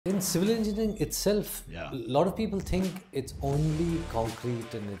In civil engineering itself, Yeah. a lot of people think it's only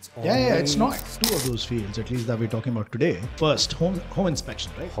concrete and it's only... Yeah, it's not. Two of those fields, at least that we're talking about today. First, home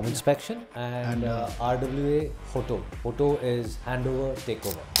inspection, right? Home inspection and RWA photo. Photo is handover,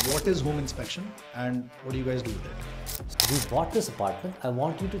 takeover. What is home inspection and what do you guys do with it? We bought this apartment. I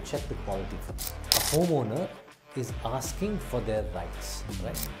want you to check the quality first. A homeowner is asking for their rights,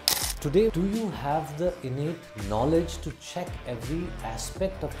 right? Today, do you have the innate knowledge to check every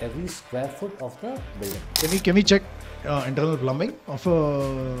aspect of every square foot of the building? Can we check internal plumbing of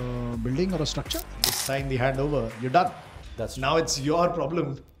a building or a structure? You sign the handover, you're done. That's now it's your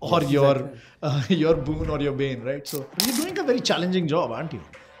problem or Yes, your boon or your bane, right? So you're doing a very challenging job, aren't you?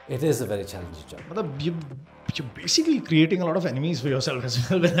 It is a very challenging job. You're basically creating a lot of enemies for yourself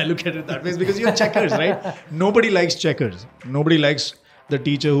as well when I look at it that way, because you're checkers, right? Nobody likes checkers. Nobody likes the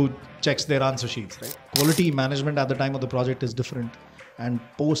teacher who checks their answer sheets, right? Quality management at the time of the project is different and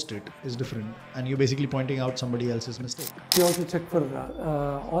post it is different, and you're basically pointing out somebody else's mistake. We also check for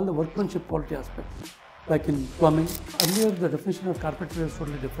all the workmanship quality aspects, like in plumbing. Earlier, the definition of carpentry was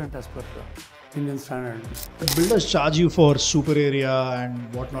totally different as per the Indian standard. But builders charge you for super area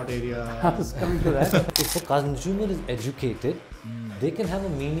and whatnot area. I was coming to that. If a consumer is educated, they can have a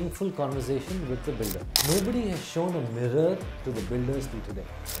meaningful conversation with the builder. Nobody has shown a mirror to the builders till today.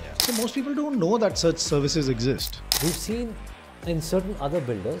 Yeah. So most people don't know that such services exist. We've seen in certain other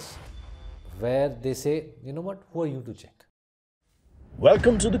builders where they say, you know what, who are you to check?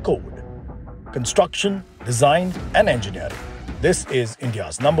 Welcome to The Code. Construction, design and engineering. This is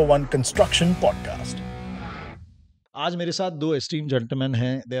India's #1 construction podcast. आज मेरे साथ दो esteemed gentlemen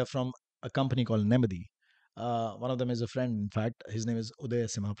हैं. They are from a company called Nemmadi. One of them is a friend, in fact. His name is Uday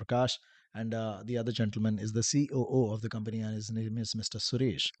Simha Prakash, and the other gentleman is the COO of the company, and his name is Mr.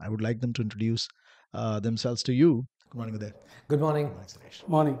 Suresh. I would like them to introduce themselves to you. Good morning, Uday. Good morning. Suresh.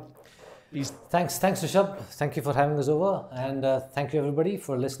 Morning. Please. Thanks Rishabh. Thank you for having us over, and thank you everybody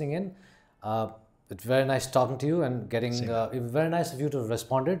for listening in. It's very nice talking to you and getting. It's very nice of you to have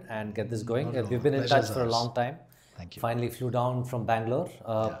responded and get this going. We've been in touch for a long time. Thank you. Finally flew down from Bangalore.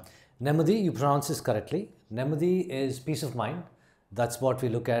 Nemmadi, you pronounce this correctly. Nemmadi is peace of mind. That's what we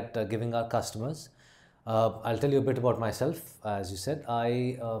look at giving our customers. I'll tell you a bit about myself. As you said,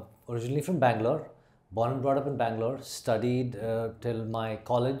 I originally from Bangalore, born and brought up in Bangalore, studied till my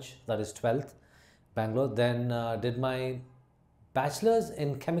college, that is 12th, Bangalore. Then did my bachelor's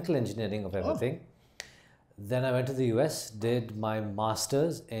in chemical engineering of everything. Then I went to the US, did my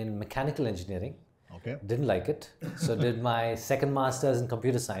master's in mechanical engineering. Okay. Didn't like it. So did my second master's in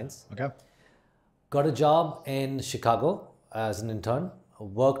computer science. Okay. Got a job in Chicago as an intern.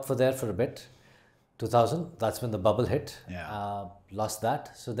 Worked there for a bit. 2000, that's when the bubble hit. Yeah. Lost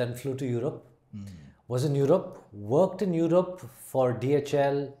that. So then flew to Europe. Was in Europe. Worked in Europe for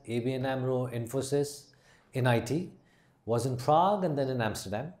DHL, ABN AMRO, Infosys in IT. Was in Prague and then in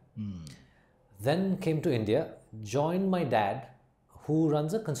Amsterdam. Then came to India. Joined my dad, who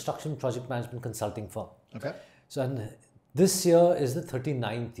runs a construction project management consulting firm. Okay. So and this year is the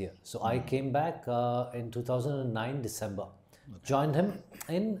 39th year. So I came back in 2009 December. Joined him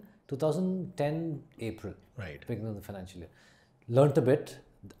in 2010 April. Right. Beginning of the financial year. Learned a bit.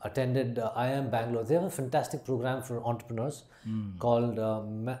 Attended IIM Bangalore. They have a fantastic program for entrepreneurs called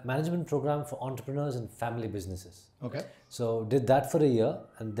Management Program for Entrepreneurs and Family Businesses. Okay. So did that for a year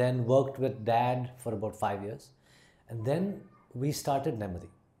and then worked with dad for about 5 years. And then we started Nemmadi,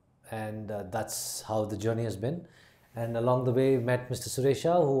 and that's how the journey has been. And along the way, met Mr.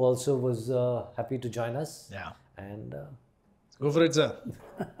 Suresha, who also was happy to join us. Yeah. And Go for it, sir.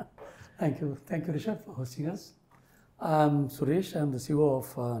 Thank you, Rishabh, for hosting us. I'm Suresh. I'm the CEO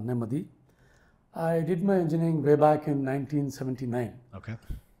of Nemmadi. I did my engineering way back in 1979. Okay.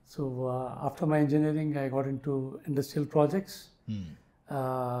 So after my engineering, I got into industrial projects.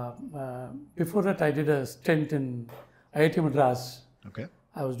 Before that, I did a stint in IIT Madras. Okay.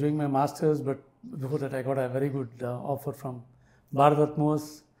 I was doing my master's, but before that, I got a very good offer from Bharat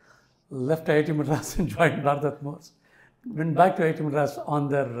Atmos. Left IIT Madras and joined Bharat Atmos. Went back to IIT Madras on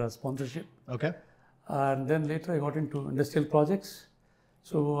their sponsorship. Okay. And then later, I got into industrial projects.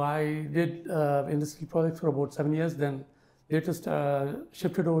 So I did industrial projects for about 7 years. Then later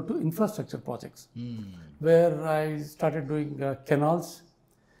shifted over to infrastructure projects, where I started doing canals,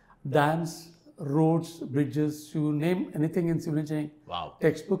 dams, roads, bridges, you name anything in civil engineering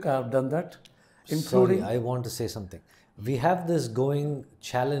textbook, I have done that. Including, sorry, I want to say something. We have this going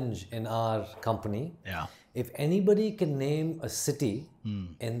challenge in our company. Yeah. If anybody can name a city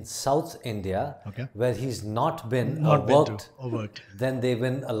in South India where he's not been or worked, worked, then they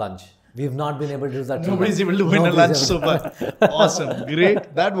win a lunch. We've not been able to do that. Nobody's able to win a lunch so far. Awesome.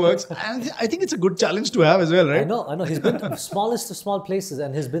 Great. That works. And I think it's a good challenge to have as well, right? I know. He's been to smallest of small places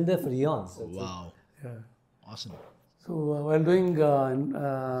and he's been there for eons. Wow. Yeah. Awesome. So while doing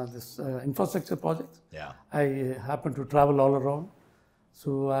this infrastructure project, I happen to travel all around.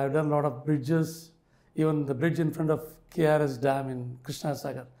 So I've done a lot of bridges, even the bridge in front of KRS Dam in Krishna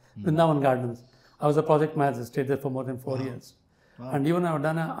Sagar, Vrindavan Gardens. I was a project manager, stayed there for more than 4 years. Wow. And even I've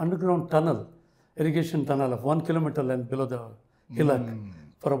done an underground tunnel, irrigation tunnel of 1 kilometer length below the hillock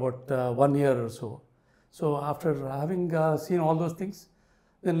for about 1 year or so. So after having seen all those things,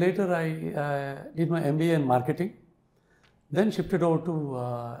 then later I did my MBA in marketing, then shifted over to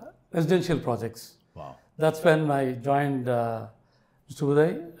residential projects. Wow. That's when I joined Mr.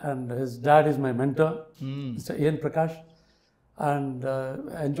 Uday, and his dad is my mentor, Mr. Ian Prakash, and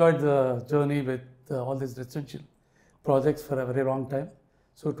I enjoyed the journey with all these residential projects for a very long time.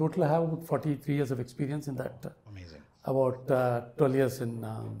 So total I have about 43 years of experience in that. Amazing. About 12 years in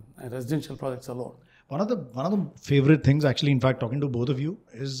residential projects alone. One of the favorite things, actually, in fact, talking to both of you,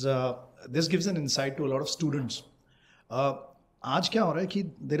 is this gives an insight to a lot of students. आज क्या हो रहा है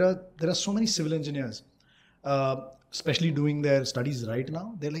कि there are so many civil engineers, especially doing their studies right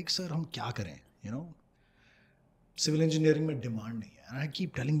now. They're like, sir, हम क्या करें? You know, civil engineering में demand नहीं है. And I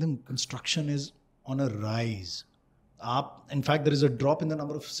keep telling them construction is on a rise. In fact, there is a drop in the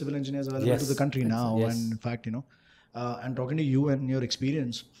number of civil engineers available to the country now. Yes. And in fact, you know, and talking to you and your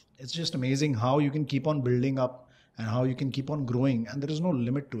experience, it's just amazing how you can keep on building up and how you can keep on growing. And there is no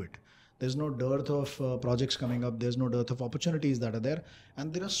limit to it. There's no dearth of projects coming up. There's no dearth of opportunities that are there.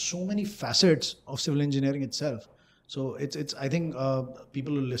 And there are so many facets of civil engineering itself. So it's I think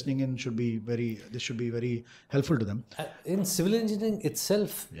people who are listening in this should be very helpful to them. In civil engineering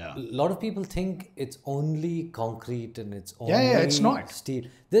itself, a lot of people think it's only concrete and it's only it's not. steel.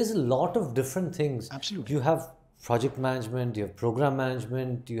 There's a lot of different things. Absolutely. You have project management, you have program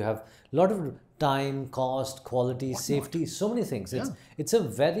management, you have a lot of time, cost, quality, safety, so many things. It's a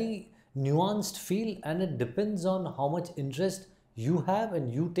very nuanced field, and it depends on how much interest you have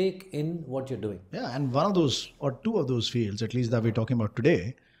and you take in what you're doing. Yeah, and one of those or two of those fields, at least that we're talking about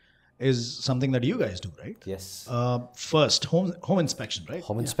today, is something that you guys do, right? Yes. First, home inspection, right?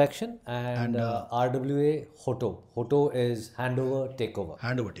 Home inspection and RWA HOTO. HOTO is handover takeover.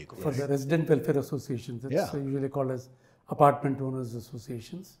 Handover takeover. For the resident welfare associations, it's usually called as apartment owners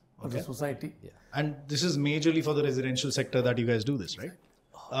associations or the society. Yeah. And this is majorly for the residential sector that you guys do this,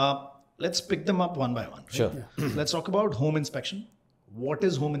 right? Let's pick them up one by one. Right? Sure. Let's talk about home inspection. What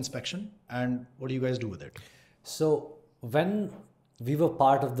is home inspection and what do you guys do with it? So when we were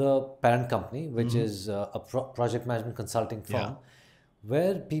part of the parent company, which is a project management consulting firm,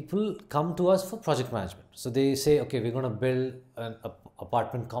 where people come to us for project management. So they say, okay, we're going to build an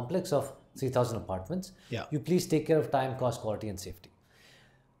apartment complex of 3,000 apartments. Yeah. You please take care of time, cost, quality, and safety.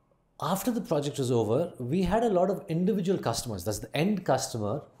 After the project was over, we had a lot of individual customers. That's the end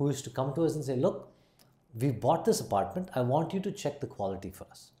customer who used to come to us and say, look, we bought this apartment. I want you to check the quality for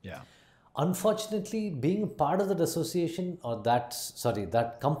us. Yeah. Unfortunately, being part of that association or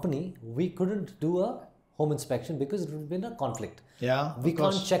that company, we couldn't do a home inspection because it would have been a conflict. Yeah. We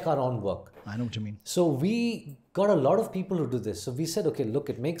can't check our own work. I know what you mean. So we got a lot of people who do this. So we said, okay,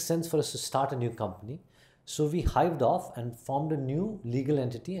 look, it makes sense for us to start a new company. So we hived off and formed a new legal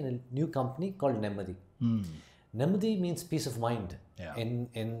entity and a new company called Nemmadi. Nemmadi means peace of mind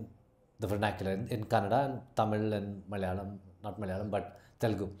in the vernacular, in Kannada and Tamil and Malayalam, not Malayalam, but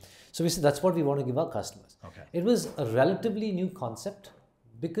Telugu. So we said that's what we want to give our customers. Okay. It was a relatively new concept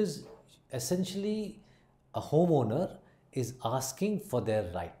because essentially a homeowner is asking for their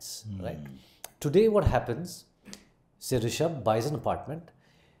rights, right? Today what happens, say Rishabh buys an apartment,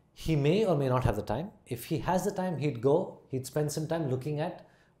 he may or may not have the time. If he has the time, he'd spend some time looking at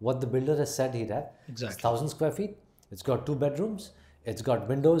what the builder has said he'd have. Exactly. It's 1,000 square feet, it's got 2 bedrooms, it's got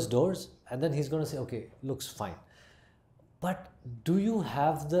windows, doors, and then he's going to say, okay, looks fine. But do you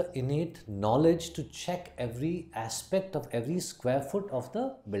have the innate knowledge to check every aspect of every square foot of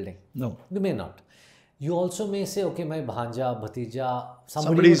the building? No. You may not. You also may say, okay, my bhanja, bhatija,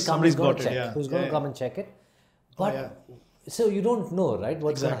 somebody's going to check. Who's going to come and check it? But so you don't know, right,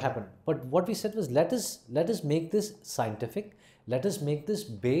 what's going to happen. But what we said was, let us make this scientific. Let us make this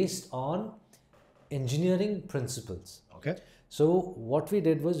based on engineering principles. Okay. So what we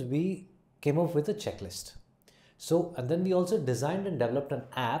did was we came up with a checklist. So, and then we also designed and developed an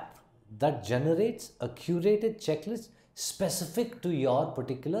app that generates a curated checklist specific to your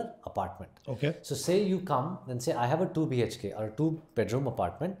particular apartment. Okay. So say you come and say, I have a 2 BHK or a 2-bedroom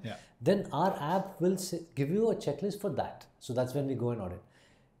apartment. Yeah. Then our app will give you a checklist for that. So that's when we go and audit.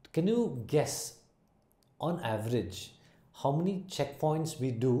 Can you guess, on average, how many checkpoints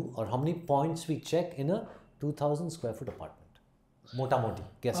we do or how many points we check in a 2,000 square foot apartment? Mota moti,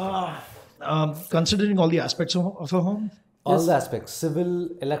 guess. Considering all the aspects of a home? All the aspects, civil,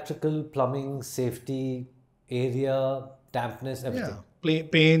 electrical, plumbing, safety, area, dampness, everything. Yeah.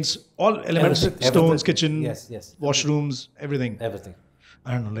 Paints, all elements, Everything. stones, kitchen, Yes. washrooms, everything. Everything.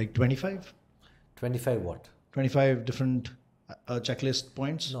 I don't know, like 25? 25 what? 25 different checklist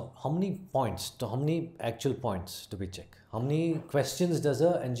points? No, how many points, how many actual points do we check? How many questions does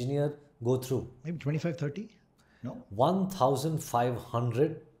an engineer go through? Maybe 25, 30? No?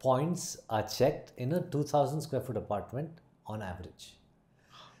 1,500 points are checked in a 2,000 square foot apartment on average.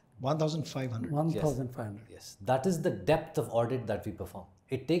 1,500. 1,500. Yes, that is the depth of audit that we perform.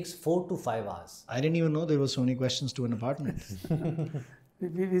 It takes 4 to 5 hours. I didn't even know there were so many questions to an apartment.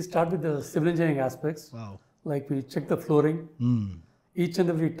 We start with the civil engineering aspects. Wow. Like we check the flooring. Each and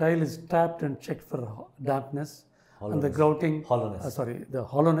every tile is tapped and checked for dampness. And the grouting. Hollowness. The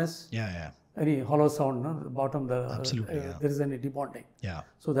hollowness. Yeah. Any hollow sound, no? The bottom, Absolutely, there is any debonding. Yeah.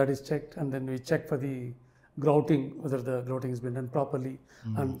 So that is checked, and then we check for the grouting, whether the grouting has been done properly,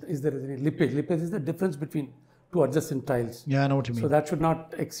 and is there any lippage. Lippage is the difference between two adjacent tiles. Yeah, I know what you mean. So that should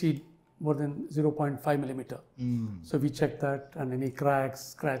not exceed more than 0.5 millimeter. So we check that, and any cracks,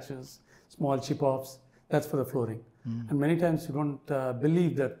 scratches, small chip-offs, that's for the flooring. And many times you don't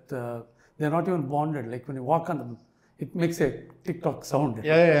believe that they're not even bonded. Like when you walk on them, it makes a tick-tock sound.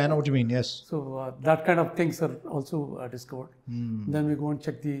 Yeah, I know what you mean, yes. So that kind of things are also discovered. Then we go and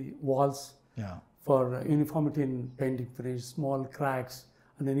check the walls Yeah. for uniformity in painting finish, small cracks,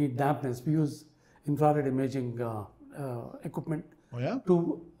 and any dampness. We use infrared imaging equipment Oh, yeah?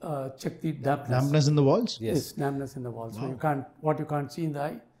 to check the dampness. Dampness in the walls? Yes, dampness in the walls. So what you can't see in the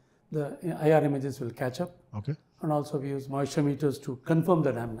eye, the IR images will catch up. Okay. And also we use moisture meters to confirm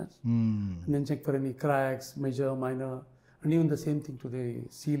the dampness. And then check for any cracks, major, minor, and even the same thing to the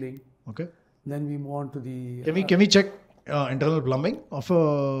ceiling. Okay. Then we move on to the... Can we check internal plumbing of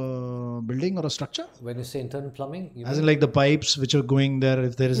a building or a structure? When you say internal plumbing, you As in like the pipes which are going there,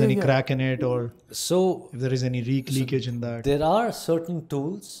 if there is any crack in it or so if there is any leakage in that. there are certain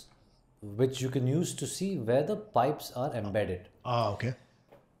tools which you can use to see where the pipes are embedded. Okay.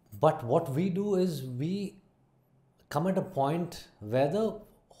 But what we do is we come at a point where the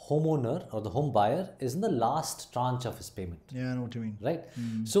homeowner or the home buyer is in the last tranche of his payment. Yeah, I know what you mean. Right?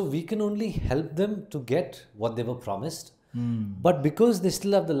 So we can only help them to get what they were promised. But because they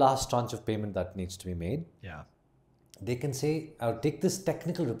still have the last tranche of payment that needs to be made, Yeah. they can say, I'll take this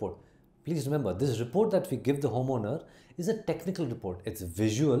technical report. Please remember, this report that we give the homeowner is a technical report. It's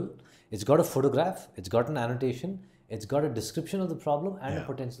visual, it's got a photograph, it's got an annotation, it's got a description of the problem and a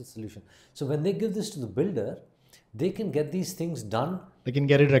potential solution. So when they give this to the builder, they can get these things done. They can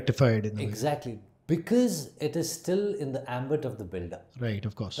get it rectified. In the Exactly. Because it is still in the ambit of the builder. Right,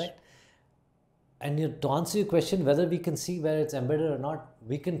 of course. Right? And to answer your question, whether we can see where it's embedded or not,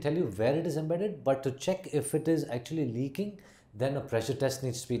 we can tell you where it is embedded, but to check if it is actually leaking, then a pressure test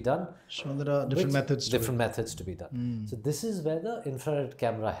needs to be done. So there are different methods. Different methods to be done. So this is where the infrared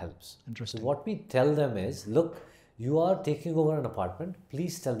camera helps. Interesting. So what we tell them is, look, you are taking over an apartment.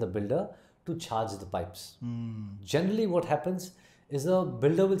 Please tell the builder to charge the pipes. Generally what happens is the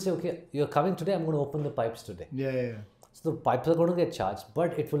builder will say, okay, you're coming today, I'm going to open the pipes today. Yeah. So the pipes are going to get charged,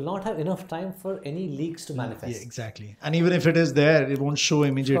 but it will not have enough time for any leaks to manifest. Yeah, exactly. And even if it is there, it won't show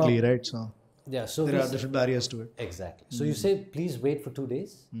immediately, right? So Yeah, so there are different barriers to it. exactly. So you say, please wait for 2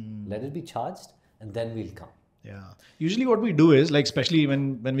 days, let it be charged, and then we'll come. Yeah. Usually what we do is, like, especially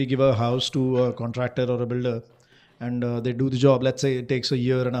when we give a house to a contractor or a builder and they do the job, let's say it takes a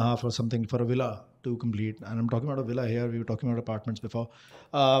year and a half or something for a villa to complete. And I'm talking about a villa here. We were talking about apartments before.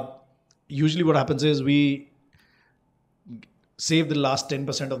 Usually what happens is we save the last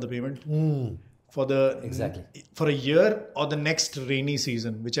 10% of the payment for for a year or the next rainy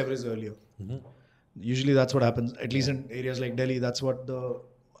season, whichever is earlier. Usually that's what happens. At least in areas like Delhi, that's what the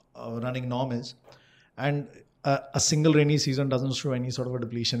running norm is. And a single rainy season doesn't show any sort of a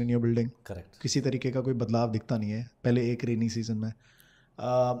depletion in your building. Correct. किसी तरीके का कोई बदलाव दिखता नहीं है पहले एक rainy season में.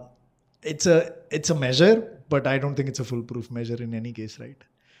 It's a measure, but I don't think it's a foolproof measure in any case, right?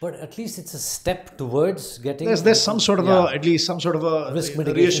 But at least it's a step towards getting... There's some sort of at least some sort of a risk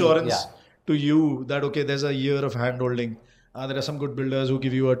mitigation, reassurance to you that, okay, there's a year of hand-holding. There are some good builders who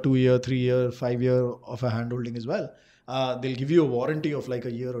give you a 2-year, 3-year, 5-year of a hand-holding as well. They'll give you a warranty of like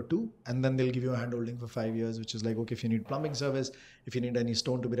a year or two, and then they'll give you a hand-holding for 5 years, which is like, okay, if you need plumbing service, if you need any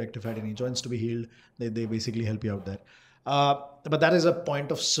stone to be rectified, any joints to be healed, they basically help you out there. But that is a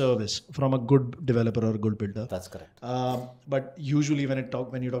point of service from a good developer or a good builder. That's correct. But usually when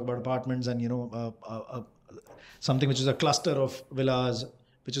you talk about apartments and something which is a cluster of villas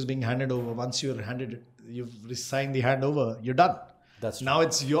which is being handed over, once you've signed the handover, you're done. That's now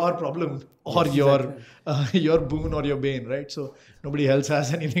it's your problem or your boon or your bane, right? So nobody else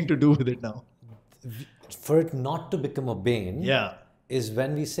has anything to do with it now. For it not to become a bane, is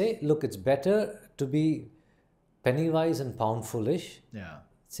when we say, look, it's better to be penny wise and pound foolish. Yeah.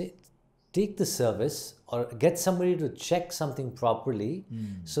 Say, take the service or get somebody to check something properly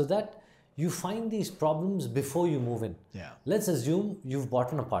so that you find these problems before you move in. Yeah. Let's assume you've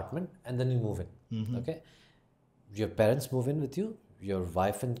bought an apartment and then you move in. Okay. Your parents move in with you. Your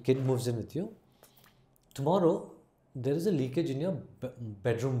wife and kid moves in with you. Tomorrow, there is a leakage in your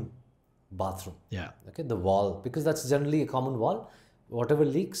bedroom bathroom. Yeah. Okay. The wall, because that's generally a common wall. Whatever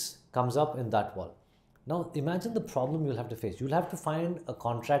leaks comes up in that wall. Now, imagine the problem you'll have to face. You'll have to find a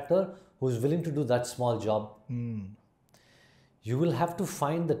contractor who's willing to do that small job. You will have to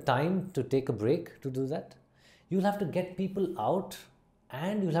find the time to take a break to do that. You'll have to get people out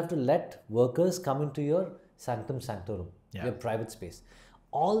and you'll have to let workers come into your sanctum sanctorum, your private space.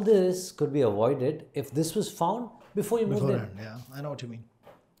 All this could be avoided if this was found before you moved in. Yeah, I know what you mean.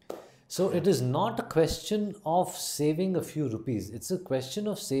 So it is not a question of saving a few rupees. It's a question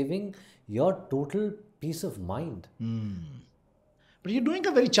of saving your total peace of mind. But you're doing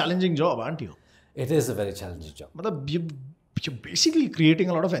a very challenging job, aren't you? It is a very challenging job. But you're basically creating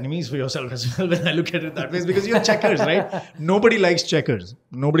a lot of enemies for yourself as well when I look at it that way. Because you're checkers, right? Nobody likes checkers.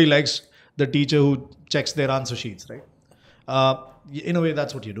 Nobody likes the teacher who checks their answer sheets, right? In a way,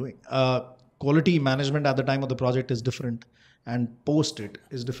 that's what you're doing. Quality management at the time of the project is different, and post it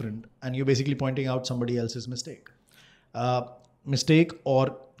is different. And you're basically pointing out somebody else's mistake. Mistake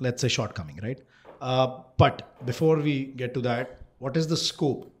or let's say shortcoming, right? But before we get to that, what is the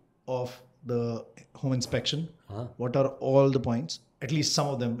scope of the home inspection? What are all the points? At least some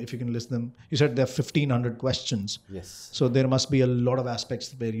of them, if you can list them. You said there are 1,500 questions. Yes. So there must be a lot of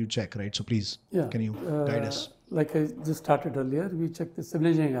aspects where you check, right? So please, can you guide us? Like I just started earlier, we check the civil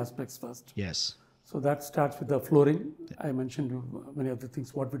engineering aspects first. Yes. So that starts with the flooring. I mentioned many of the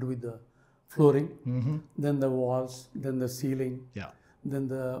things, what we do with the flooring, then the walls, then the ceiling, then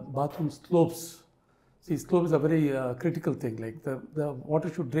the bathroom slopes. See, slopes are a very critical thing, like the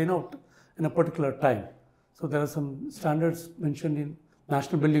water should drain out in a particular time. So there are some standards mentioned in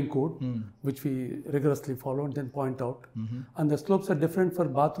National Building Code, which we rigorously follow and then point out. And the slopes are different for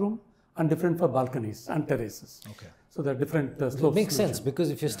bathroom and different for balconies and terraces. Okay. So there are different slopes. It makes sense because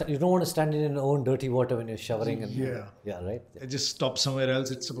if you don't want to stand in your own dirty water when you're showering. And, right. It just stops somewhere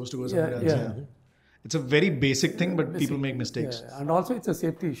else. It's supposed to go somewhere else. It's a very basic thing, but people make mistakes. And also it's a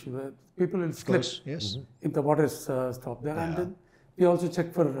safety issue. People will slip if the water is stopped there. And then we also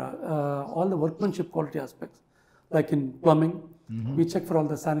check for all the workmanship quality aspects. Like in plumbing, we check for all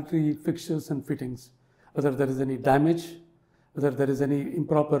the sanitary fixtures and fittings, whether there is any damage, whether there is any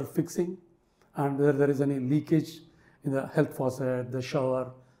improper fixing, and whether there is any leakage in the health faucet, the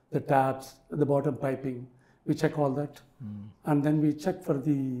shower, the taps, the bottom piping. We check all that. And then we check for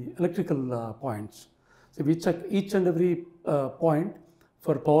the electrical points. So we check each and every point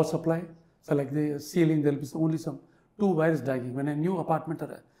for power supply. So like the ceiling, there will be only some 2 wires dangling. When a new apartment or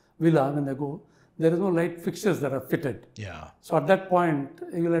a villa, when they go, there is no light fixtures that are fitted. So at that point,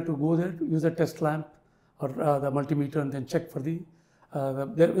 you will have to go there, use a test lamp or the multimeter and then check for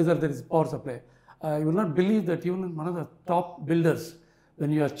whether there is power supply. You will not believe that even in one of the top builders,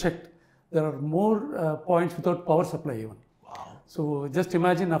 when you are checked, there are more points without power supply even. Wow. So just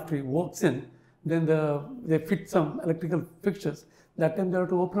imagine after he walks in, then they fit some electrical fixtures. That time they have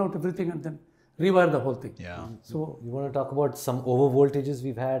to open out everything and then rewire the whole thing. So you want to talk about some over voltages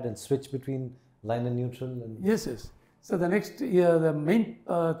we've had and switch between line and neutral? And Yes. So the next, the main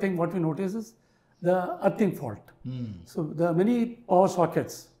thing what we notice is the earthing fault. So the many power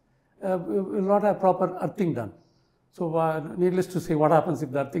sockets will not have proper earthing done. So needless to say, what happens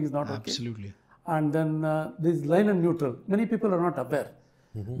if the earthing is not okay? Absolutely. And then this line and neutral, many people are not aware.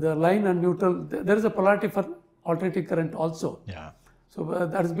 The line and neutral, there is a polarity for alternating current also. So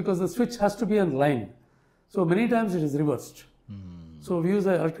that is because the switch has to be on line. So many times it is reversed. So we use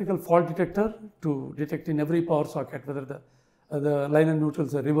an electrical fault detector to detect in every power socket whether the line and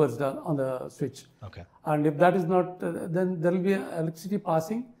neutrals are reversed on the switch. Okay. And if that is not, then there will be electricity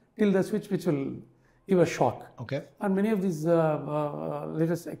passing till the switch, which will give a shock. Okay. And many of these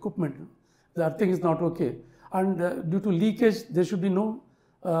latest equipment, the earthing is not okay. And due to leakage, there should be no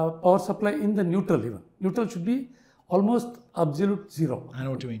power supply in the neutral even. Neutral should be almost absolute zero. I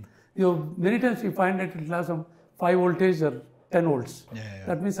know what you mean. Many times you find that it will have some 5 voltage or 10 volts. Yeah.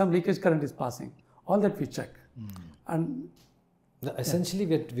 That means some leakage current is passing. All that we check. And essentially,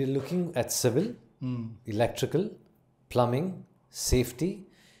 we're looking at civil, electrical, plumbing, safety,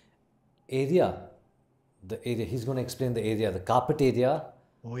 area. The area, he's going to explain the area, the carpet area.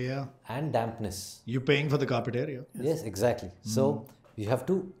 Oh yeah. And dampness. You're paying for the carpet area. Yes, exactly. So you have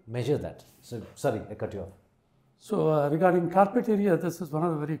to measure that. So sorry, I cut you off. so regarding carpet area, this is one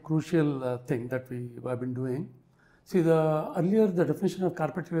of the very crucial thing that we have been doing. See, earlier the definition of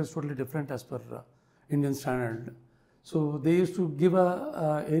carpet area is totally different as per Indian standard. So they used to give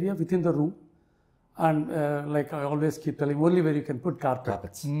a area within the room, and like I always keep telling, only where you can put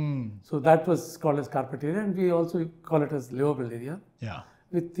carpets. So that was called as carpet area, and we also call it as livable area. Yeah.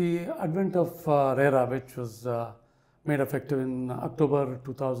 With the advent of RERA, which was made effective in October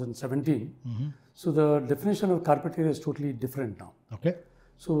 2017, so the definition of carpet area is totally different now. Okay.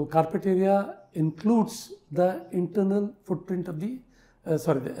 So carpet area includes the internal footprint of the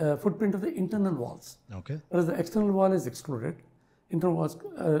footprint of the internal walls. Okay. Whereas the external wall is excluded. Internal walls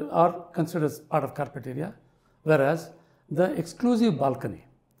are considered as part of carpet area, whereas the exclusive balcony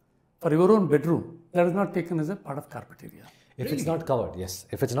for your own bedroom, that is not taken as a part of carpet area. If it's not covered, yes.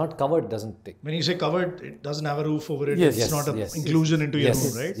 If it's not covered, it doesn't take. When you say covered, it doesn't have a roof over it. Yes. It's Yes, not an yes, inclusion into your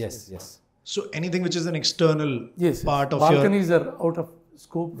room, right? Yes. So anything which is an external Yes, part of your... balconies are out of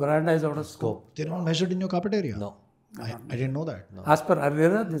scope, veranda is out of scope. They're not measured in your carpet area? No. I didn't know that. As per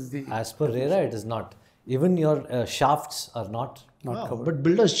RERA, this is the As per RERA, it is not. Even your shafts are not. not covered. But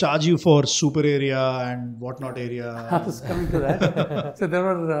builders charge you for super area and whatnot area. I was coming to that. So there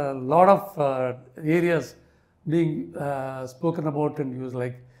were a lot of areas being spoken about and used,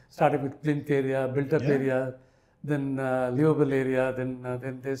 like starting with plinth area, built-up area, then livable area,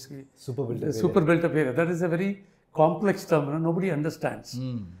 then there's Super built-up the super built-up area. That is a very complex term. Nobody understands,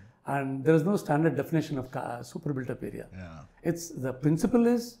 and there is no standard definition of super built-up area. Yeah. It's the principle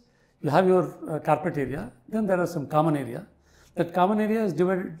is you have your carpet area, then there are some common area. That common area is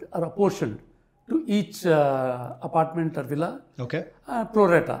divided or apportioned to each apartment or villa, Okay. pro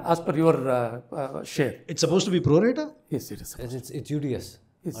rata, as per your share. It's supposed to be pro rata? Yes, it is. It's UDS,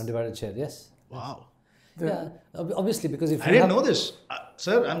 undivided share, yes. Wow. Yeah, obviously, because if I didn't know this.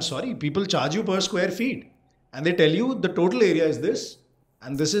 Sir, I'm sorry. People charge you per square feet and they tell you the total area is this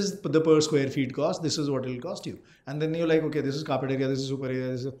and this is the per square feet cost. This is what it will cost you. And then you're like, okay, this is carpet area, this is super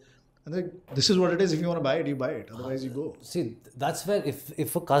area. This is what it is. If you want to buy it, you buy it. Otherwise, you go. See, that's where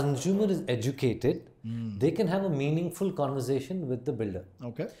if a consumer is educated, they can have a meaningful conversation with the builder.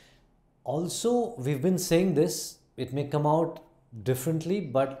 Okay. Also, we've been saying this, it may come out differently,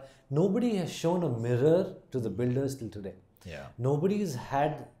 but nobody has shown a mirror to the builders till today. Yeah. Nobody has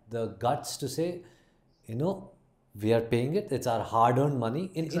had the guts to say, we are paying it, it's our hard-earned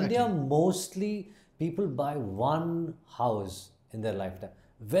money. In India, mostly people buy one house in their lifetime.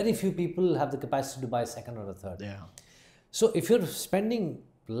 Very few people have the capacity to buy a second or a third. Yeah. So if you're spending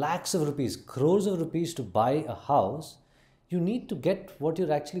lakhs of rupees, crores of rupees to buy a house, you need to get what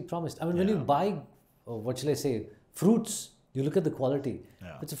you're actually promised. I mean, when you buy, fruits, you look at the quality.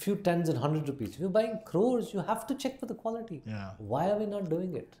 Yeah. It's a few tens and 100 rupees. If you're buying crores, you have to check for the quality. Yeah. Why are we not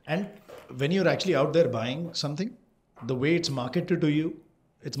doing it? And when you're actually out there buying something, the way it's marketed to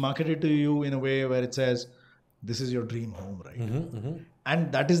you in a way where it says, this is your dream home, right?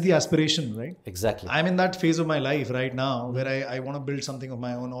 And that is the aspiration, right? Exactly. I'm in that phase of my life right now where I want to build something of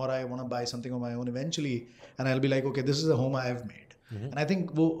my own or I want to buy something of my own eventually. And I'll be like, okay, this is a home I have made. And I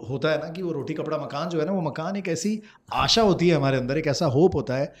think वो होता है ना कि वो रोटी कपड़ा मकान जो है ना वो मकान एक ऐसी आशा होती है हमारे अंदर एक ऐसा hope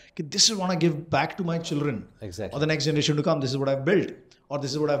होता है कि this is what I give back to my children Exactly. or the next generation to come. This is what I've built or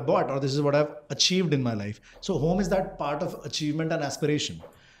this is what I've bought or this is what I've achieved in my life. So home is that part of achievement and aspiration.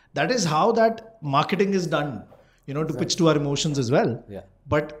 That is how that marketing is done, to pitch to our emotions as well. Yeah.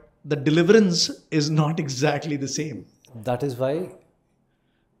 But the deliverance is not exactly the same. That is why,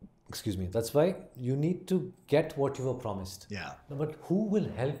 that's why you need to get what you were promised. Yeah. But who will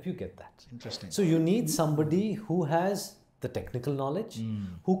help you get that? Interesting. So you need somebody who has the technical knowledge,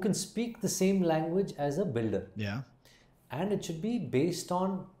 who can speak the same language as a builder. Yeah. And it should be based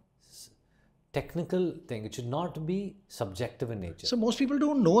on technical thing. It should not be subjective in nature. So most people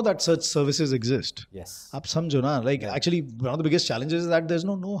don't know that such services exist. Yes. Aap samjho na? Like actually one of the biggest challenges is that there's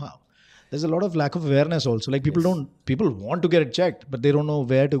no know-how. There's a lot of lack of awareness also. Like people want to get it checked, but they don't know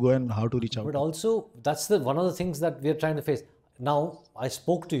where to go and how to reach out. But also that's one of the things that we are trying to face. Now I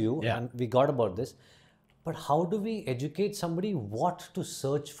spoke to you and we got about this. But how do we educate somebody what to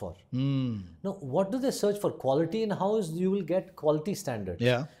search for? Now, what do they search for? Quality in house, you will get quality standards.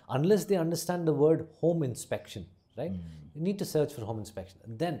 Yeah. Unless they understand the word home inspection, right? You need to search for home inspection.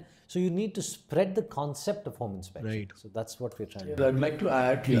 And then, so you need to spread the concept of home inspection. Right. So that's what we're trying to do. I'd like to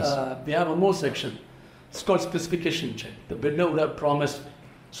add, we have one more section. It's called specification check. The builder would have promised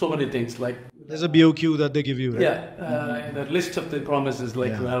so many things like... There's a BOQ that they give you, right? Yeah, in the list of the promises,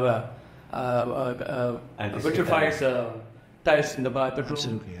 like you have a vitrified tiles in the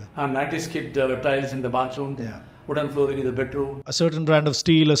bedroom, and anti-skid tiles in the bathroom, wooden flooring in the bedroom. A certain brand of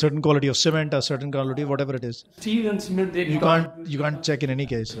steel, a certain quality of cement, a certain quality, whatever it is. Steel and cement, You can't check in any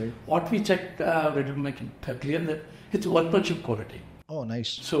case, right? What we check, we will make it clear that it's workmanship quality. Oh,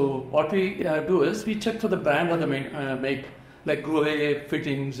 nice. So what we do is we check for the brand or the make, like Grohe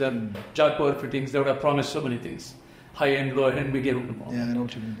fittings and Jaguar fittings. They would have promised so many things: high end, low end, medium. Yeah, I know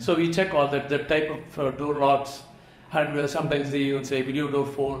what you mean. So we check all that, the type of door locks, and sometimes they even say video door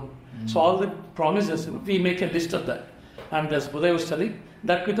phone. So all the promises, we make a list of that. And as Uday was telling,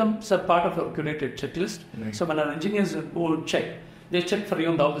 that becomes a part of a curated checklist. Right. So when our engineers go check, they check for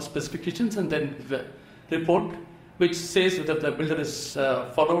even all the specifications and then the report, which says whether the builder has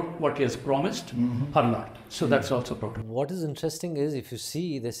followed what he has promised or not. So that's also important. What is interesting is if you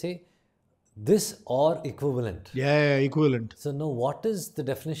see, they say this or equivalent. Yeah, equivalent. So now what is the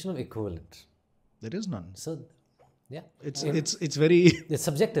definition of equivalent? There is none. So yeah, It's very... it's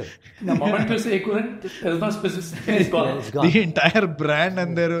subjective. The moment you say equivalent, there is no specificity, it's gone. It's gone. The entire brand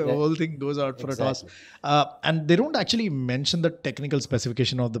and their whole thing goes out for a toss. And they don't actually mention the technical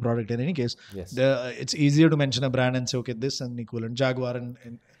specification of the product in any case. Yes. It's easier to mention a brand and say, okay, this and equivalent, Jaguar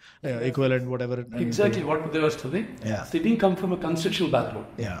and equivalent, whatever. Exactly what they were studying. Yeah. They didn't come from a construction background.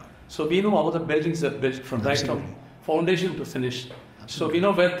 Yeah. So we know how the buildings are built from right from foundation to finish. So we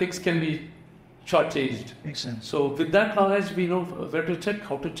know where things can be short-changed. Makes sense. So with that knowledge, we know where to check,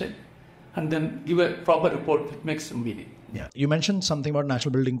 how to check, and then give a proper report that makes some meaning. Yeah. You mentioned something about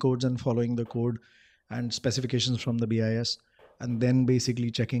national building codes and following the code and specifications from the BIS, and then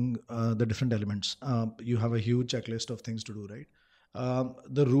basically checking the different elements. You have a huge checklist of things to do, right?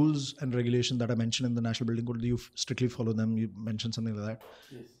 The rules and regulations that I mentioned in the national building code, you strictly follow them. You mentioned something like that.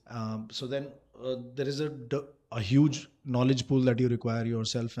 Yes. So then there is a huge knowledge pool that you require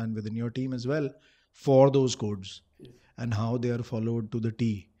yourself and within your team as well for those codes and how they are followed to the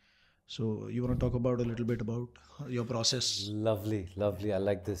T. So you want to talk about a little bit about your process? Lovely. I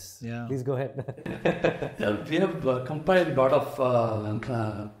like this. Yeah. Please go ahead. We have compiled a lot of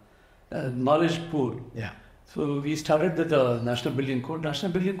knowledge pool. Yeah. So we started with the National Building Code.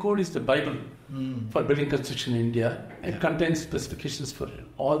 National Building Code is the Bible for building construction in India. It contains specifications for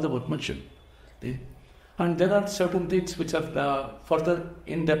all the workmanship. And there are certain things which are further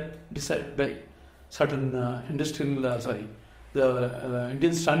in-depth decided by certain the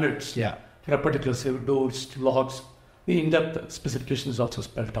Indian standards for a particular say doors, locks. The in-depth specification is also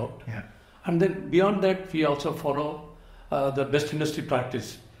spelled out. Yeah. And then beyond that, we also follow the best industry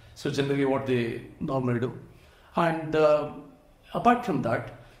practice. So generally what they normally do. And apart from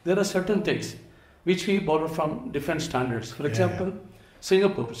that, there are certain things which we borrow from different standards. For example,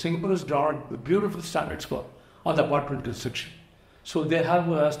 Singapore has drawn beautiful standards for on the apartment construction. So they have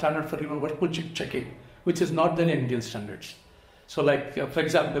a standard for even workmanship checking, which is not there in Indian standards. So like, for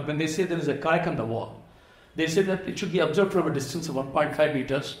example, when they say there is a crack on the wall, they say that it should be observed from a distance of 1.5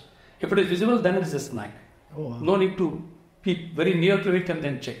 meters. If it is visible, then it is a snag. Oh, wow. No need to be very near to it and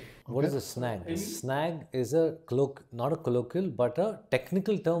then check. What is a snag? A snag is a not a colloquial, but a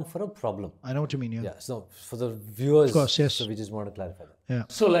technical term for a problem. I know what you mean, yeah. Yeah, so for the viewers, of course, yes. So we just want to clarify that. Yeah.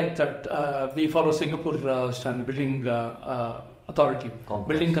 So like that, we follow Singapore standard building authority,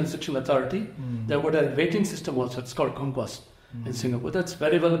 building construction authority. They have got a rating system also. It's called Compass in Singapore. That's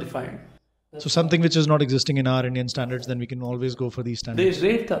very well defined. So something which is not existing in our Indian standards, then we can always go for these standards. They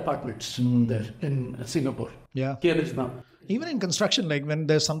rate the apartments there in Singapore. Yeah. Here is now. Even in construction, like when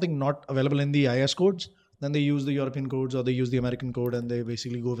there's something not available in the IS codes, then they use the European codes or they use the American code and they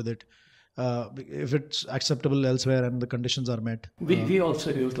basically go with it. If it's acceptable elsewhere and the conditions are met. We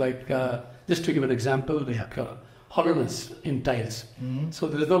also use like, just to give an example, like hollowness in tiles. So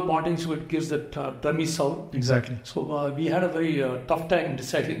there is no bonding, so it gives that dummy sound. Exactly. So we had a very tough time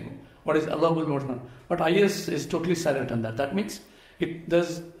deciding what is allowable, what not. But IS is totally silent on that. That means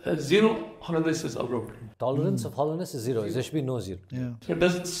there's zero hollowness is allowed. Tolerance of hollowness is zero. There should be no zero. Yeah. It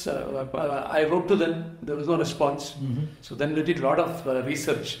doesn't. I wrote to them. There was no response. So then we did a lot of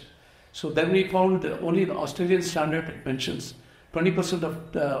research. So then we found only the Australian standard mentions 20%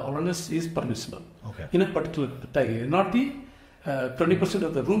 of the hollowness is permissible in a particular tile, not the 20%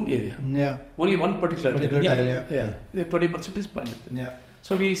 of the room area. Yeah. Only one particular tile. Yeah. The 20% is permitted. Yeah.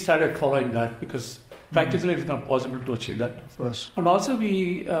 So we started following that because practically it's not possible to achieve that. Of course. And also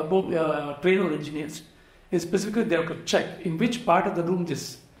we train our engineers is specifically they have to check in which part of the room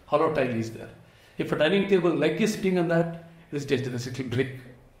this hollow tile is there. If a dining table leg is sitting on that, it is dangerous, it will break.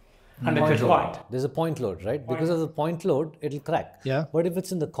 And it gets white. There's a point load, right? Because of the point load, it'll crack. Yeah. But if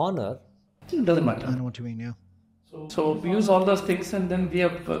it's in the corner, It doesn't matter. I know what you mean, yeah. So we use all those things, and then we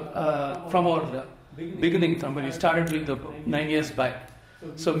have from our beginning, from when we started doing the 9 years back.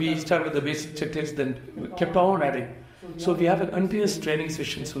 So we started with the basic checklist, then we kept on adding. So we have a continuous training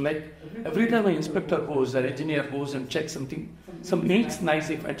session. So like every time an inspector goes, an engineer goes and checks something, some unique nice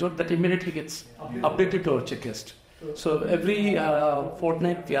if I thought that immediately gets updated to our checklist. So every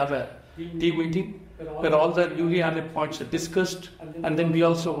fortnight we have a team meeting where all the newly added points are discussed, and then we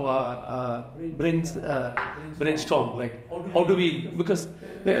also brainstorm like how do we, because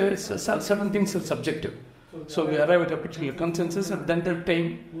certain things are subjective. So we arrive at a particular consensus, and then the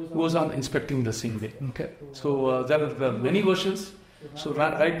time goes on inspecting the same day. Okay. So there are many versions. So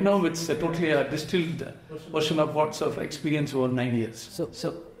right now it's totally a distilled version of what's of experience over 9 years.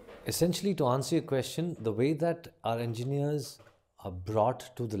 So essentially, to answer your question, the way that our engineers are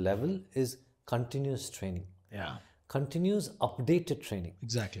brought to the level is continuous training. Yeah. Continuous updated training.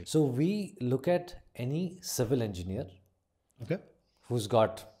 Exactly. So we look at any civil engineer Okay. who's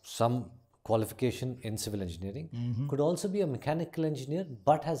got some qualification in civil engineering, could also be a mechanical engineer,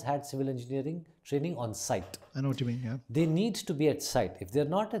 but has had civil engineering training on site. I know what you mean, yeah. They need to be at site. If they're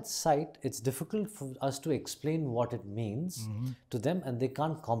not at site, it's difficult for us to explain what it means to them, and they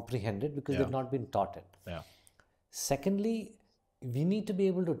can't comprehend it because they've not been taught it. Yeah. Secondly, we need to be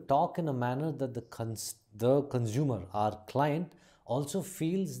able to talk in a manner that the consumer, our client, also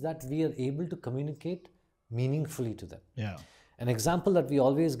feels that we are able to communicate meaningfully to them. Yeah. An example that we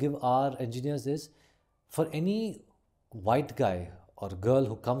always give our engineers is, for any white guy or girl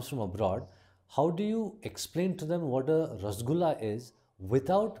who comes from abroad, how do you explain to them what a rasgulla is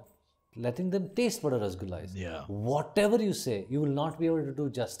without letting them taste what a rasgulla is? Yeah. Whatever you say, you will not be able to do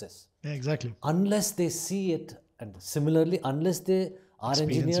justice. Yeah, exactly. Unless they see it, and similarly, unless our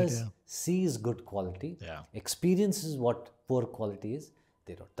engineers sees good quality, experiences what poor quality is,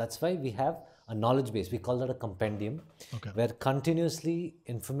 they don't. That's why we have a knowledge base. We call that a compendium, where continuously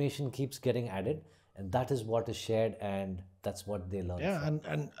information keeps getting added, and that is what is shared, and that's what they learn. Yeah,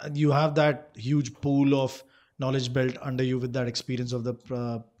 and you have that huge pool of knowledge built under you with that experience of the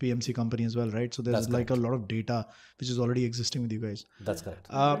PMC company as well, right? So there's like a lot of data which is already existing with you guys. That's correct.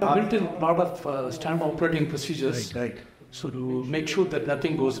 Built in a lot of standard operating procedures, right? So to make sure that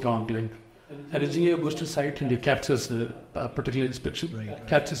nothing goes wrong during. An engineer goes to site and he captures a particular inspection,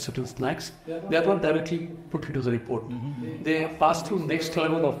 captures certain snacks. They are not directly put into the report. They pass through next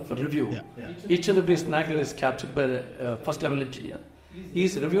level of review. Each and every snack is captured by the first level engineer. He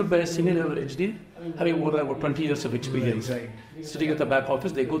is reviewed by a senior level engineer having more than about 20 years of experience. Sitting at the back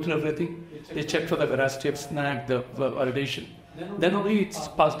office, they go through everything. They check for the veracity of snack, the validation. Then only it's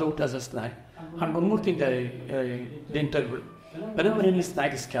passed out as a snack. And one more thing I didn't tell you. Whenever any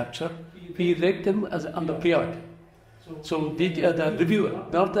snack is captured, we rate them as on the priority. So the reviewer,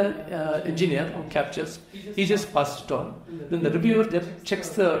 not the engineer who captures, he just passes it on. Then the reviewer just checks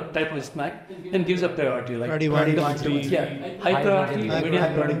the type of snack and gives a priority, like Priority 1, 2, 3. high priority,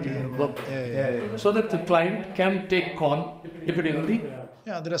 medium priority, so that the client can take call depending.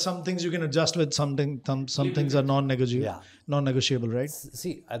 Yeah, there are some things you can adjust with, some things are non-negotiable, right?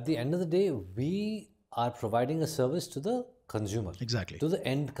 See, at the end of the day, we are providing a service to the consumer, to the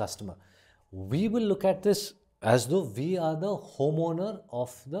end customer. We will look at this as though we are the homeowner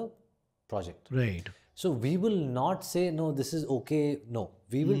of the project. Right. So we will not say, no, this is okay. No,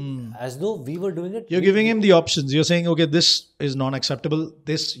 we will, as though we were doing it. You're giving him the options. You're saying, okay, this is non-acceptable.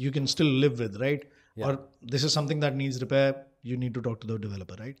 This you can still live with, right? Or this is something that needs repair. You need to talk to the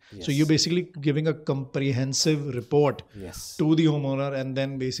developer, right? Yes. So you're basically giving a comprehensive report to the homeowner, and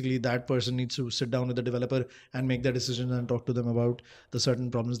then basically that person needs to sit down with the developer and make the decision and talk to them about the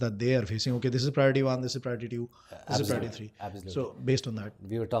certain problems that they are facing. Okay, this is priority 1, this is priority 2, this is priority 3. Absolutely. So based on that.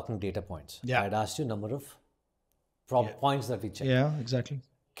 We were talking data points. Yeah. I had asked you a number of points that we checked. Yeah, exactly.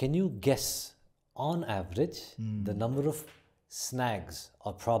 Can you guess, on average, the number of snags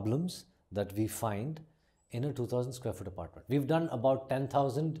or problems that we find in a 2,000 square foot apartment? We've done about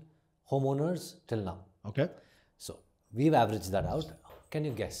 10,000 homeowners till now. Okay. So we've averaged that out. Can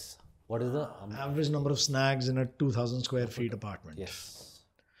you guess? What is the average number of snags in a 2,000 square feet apartment? Yes.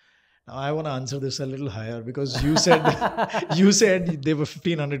 Now I want to answer this a little higher because you said you said there were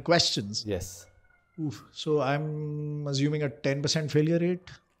 1,500 questions. Yes. Oof. So I'm assuming a 10% failure rate.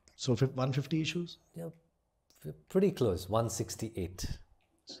 So 150 issues. Yeah, pretty close. 168.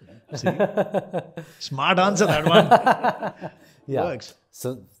 See? Smart answer, that one. Yeah. Works.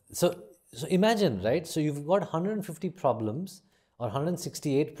 So So imagine, right? So you've got 150 problems or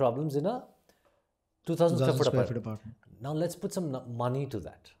 168 problems in a 2000 square foot apartment. Now let's put some money to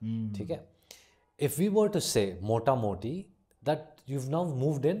that. Okay? If we were to say, mota moti, that you've now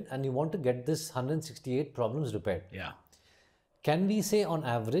moved in and you want to get this 168 problems repaired. Yeah. Can we say on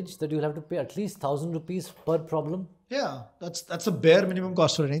average that you'll have to pay at least 1,000 rupees per problem? Yeah, that's a bare minimum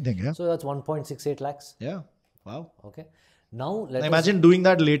cost for anything. Yeah. So that's 1.68 lakhs. Yeah. Wow. Okay. Now let's imagine doing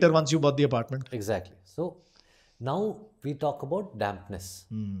that later once you bought the apartment. Exactly. So now we talk about dampness.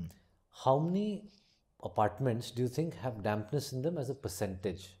 How many apartments do you think have dampness in them as a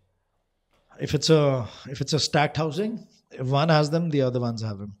percentage? If it's a stacked housing, if one has them, the other ones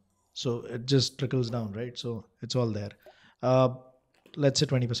have them. So it just trickles down, right? So it's all there. Let's say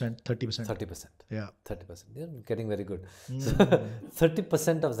 20%, 30%. 30%. Yeah. 30%. You're getting very good. So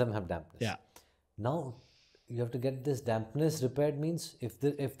 30% of them have dampness. Yeah. Now you have to get this dampness repaired. Means if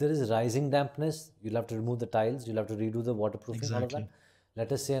there is rising dampness, you'll have to remove the tiles, you'll have to redo the waterproofing, all of that.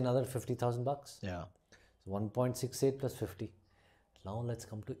 Let us say another 50,000 bucks. Yeah. So 1.68 plus 50. Now let's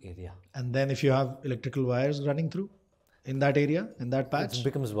come to area. And then if you have electrical wires running through in that area, in that patch, it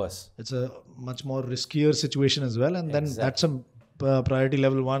becomes worse. It's a much more riskier situation as well. And then that's a priority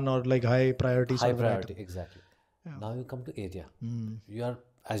level 1 or like high priority. High priority, exactly. Yeah. Now you come to area. You are,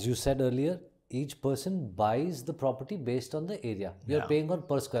 as you said earlier, each person buys the property based on the area. You are paying on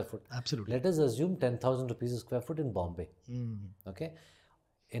per square foot. Absolutely. Let us assume 10,000 rupees a square foot in Bombay. Okay.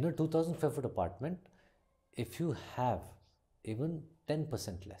 In a 2,000 square foot apartment, if you have even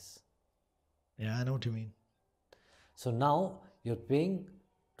 10% less. Yeah, I know what you mean. So now you're paying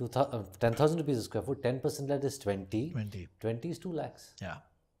 10,000 rupees a square foot, 10% less is 20. 20 is 2 lakhs. Yeah.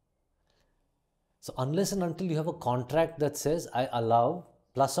 So unless and until you have a contract that says I allow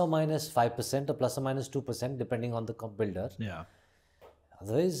plus or minus 5% or plus or minus 2% depending on the builder. Yeah.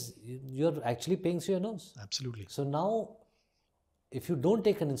 Otherwise, you're actually paying through your nose. Absolutely. So now, if you don't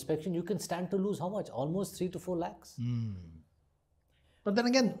take an inspection, you can stand to lose how much? Almost 3 to 4 lakhs. But then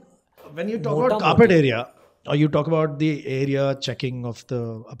again, when you talk about carpet area, or you talk about the area checking of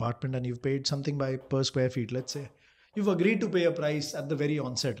the apartment and you've paid something by per square feet, let's say, you've agreed to pay a price at the very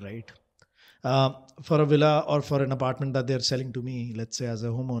onset, right? For a villa or for an apartment that they're selling to me, let's say as a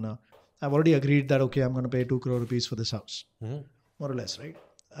homeowner, I've already agreed that, okay, I'm going to pay 2 crore rupees for this house, more or less, right?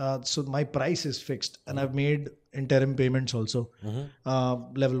 So my price is fixed and I've made interim payments also,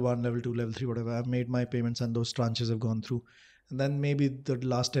 level 1, level 2, level 3, whatever. I've made my payments and those tranches have gone through. And then maybe the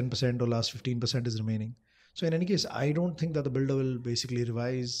last 10% or last 15% is remaining. So in any case, I don't think that the builder will basically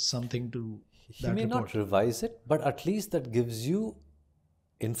revise something to that report. He may not revise it, but at least that gives you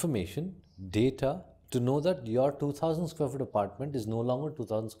information, data to know that your 2,000 square foot apartment is no longer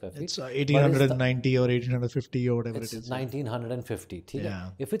 2,000 square feet. It's 1,890 or 1,850 or whatever it is. 1,950. Yeah.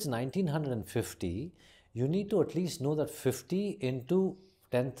 If it's 1,950, you need to at least know that 50 into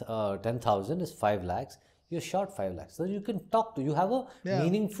 10,000 is 5 lakhs. You're short 5 lakhs. So you can talk to, you have a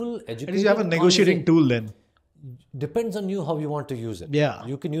meaningful education. At least you have a negotiating tool then. Depends on you how you want to use it. Yeah.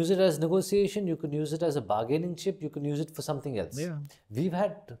 You can use it as negotiation, you can use it as a bargaining chip, you can use it for something else. Yeah. We've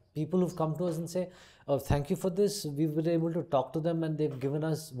had people who've come to us and say, oh, thank you for this. We've been able to talk to them and they've given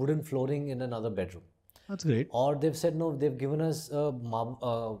us wooden flooring in another bedroom. That's great. Or they've said, no, they've given us a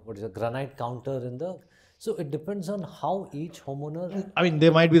granite counter in the... So it depends on how each homeowner... I mean,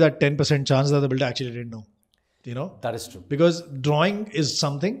 there might be that 10% chance that the builder actually didn't know. You know? That is true. Because drawing is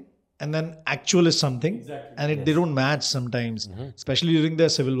something and then actual is something. Exactly. And they don't match sometimes, especially during their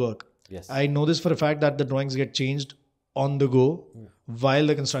civil work. Yes. I know this for a fact that the drawings get changed on the go while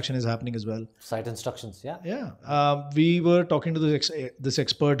the construction is happening as well. Site instructions, yeah. Yeah. We were talking to this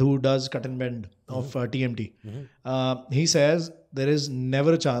expert who does cut and bend of TMT. He says there is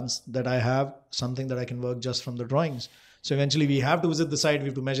never a chance that I have something that I can work just from the drawings. So eventually we have to visit the site, we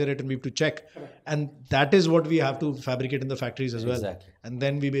have to measure it and we have to check. And that is what we have to fabricate in the factories as well. Exactly. And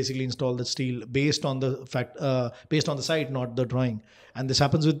then we basically install the steel based on the based on the site, not the drawing. And this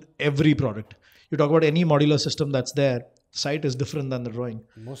happens with every product. You talk about any modular system that's there, site is different than the drawing.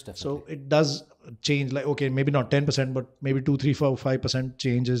 Most definitely. So it does change, like, okay, maybe not 10%, but maybe 2, 3, 4, 5%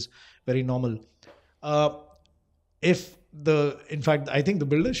 change is very normal. In fact, I think the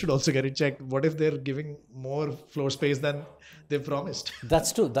builder should also get it checked. What if they're giving more floor space than they promised?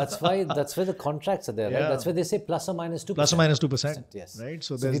 That's true. That's why the contracts are there, right? That's why they say plus or minus 2%. Plus or minus 2%. Yes. Right.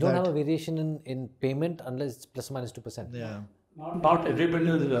 So we don't have a variation in payment unless it's plus or minus 2%. Yeah. Not every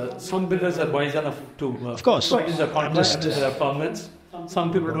builder. Some builders are wise enough to. Of course. Put in the contract and there are permits.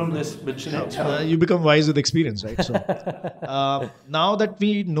 Some people don't mention it. You become wise with experience, right? So now that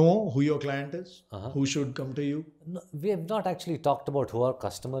we know who your client is, who should come to you, No, we have not actually talked about who our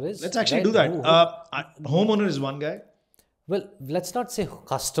customer is. let's actually do that. Homeowner is one guy. Well, let's not say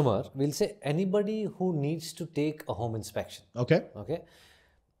customer. We'll say anybody who needs to take a home inspection. Okay. Okay.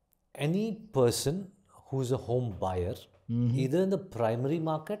 Any person who's a home buyer, either in the primary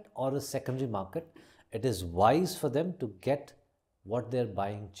market or a secondary market, it is wise for them to get what they're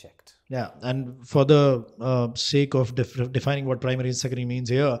buying checked. Yeah, and for the sake of defining what primary and secondary means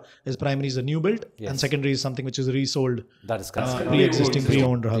here, is primary is a new build and secondary is something which is resold, That is correct. pre-existing,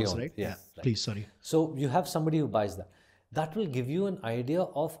 pre-owned house, Pre-owned, right? yes, Yeah. right. Please, sorry. So you have somebody who buys that. That will give you an idea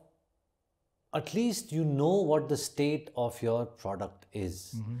of, at least you know what the state of your product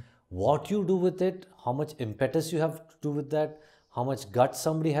is. What you do with it, how much impetus you have to do with that, how much guts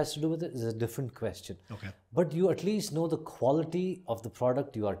somebody has to do with it is a different question. Okay. But you at least know the quality of the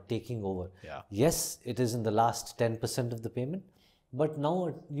product you are taking over. Yeah. Yes, it is in the last 10% of the payment, but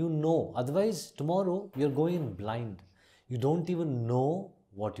now you know. Otherwise, tomorrow you're going in blind. You don't even know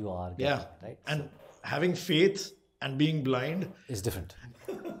what you are getting, Yeah. right? And having faith and being blind, It's different.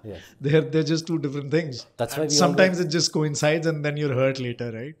 Yes. they're just two different things. That's why And we sometimes it just coincides and then you're hurt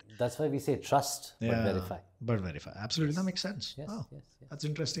later, right? That's why we say trust, but verify. But verify. Absolutely, that makes sense. Yes, Wow. yes, yes. That's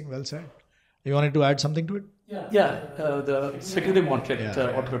interesting. Well said. You wanted to add something to it? The secondary market,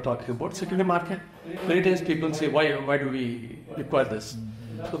 what we're talking about. Secondary market, many times people say, why do we require this?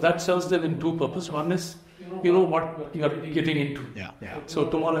 So that serves them in two purposes. One is, you know what you are getting into. Yeah. So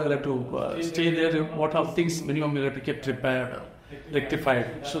tomorrow you'll have to stay there. What are things minimum you have to get repaired,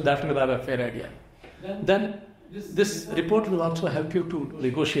 rectified. So that will have a fair idea. Then this report will also help you to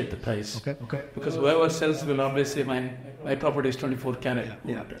negotiate the price. Okay. Because whoever sells will always say my property is 24 carat.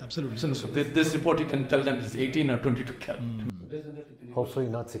 Absolutely. So with this report you can tell them it's 18 or 22 carat. Hopefully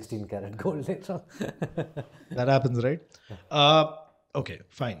not 16 karat gold later on. That happens, right? Okay,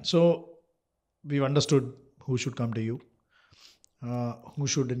 fine. So we've understood who should come to you, who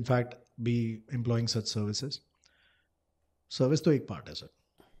should in fact be employing such services. Service तो एक part है, sir.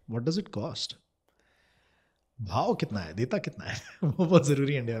 What does it cost? भाव कितना है, देता कितना है, वो बहुत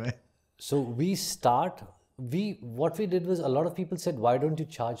जरूरी है इंडिया में. So what we did was, a lot of people said, why don't you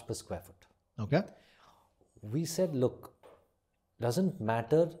charge per square foot? Okay. We said, look, doesn't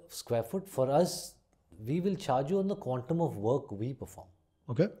matter square foot. For us, we will charge you on the quantum of work we perform.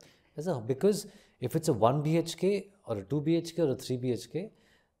 Okay. Because if it's a 1 BHK or a 2 BHK or a 3 BHK,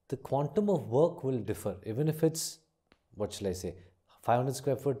 the quantum of work will differ. Even if it's, what shall I say, 500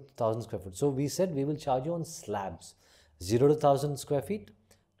 square foot, 1000 square foot. So we said we will charge you on slabs, 0 to 1000 square feet,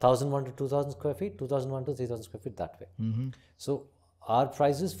 1001 to 2000 square feet, 2001 to 3000 square feet, that way. So our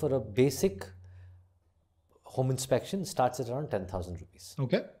prices for a basic home inspection starts at around 10,000 rupees.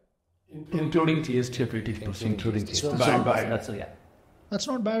 Okay. Including GST of 18%. Including GST. That's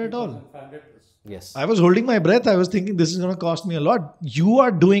not bad at all. Yes. I was holding my breath. I was thinking this is going to cost me a lot. You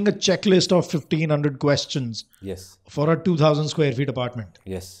are doing a checklist of 1500 questions Yes. for a 2000 square feet apartment.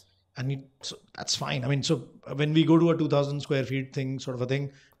 Yes. And so that's fine. I mean, so when we go to a 2000 square feet thing, sort of a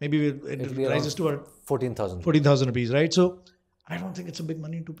thing, maybe it rises to 14,000. 14,000 rupees, right? So I don't think it's a big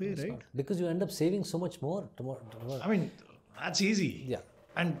money to pay, right? Because you end up saving so much more tomorrow. I mean, that's easy. Yeah.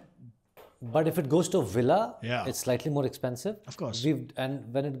 But if it goes to a villa, Yeah. it's slightly more expensive. Of course.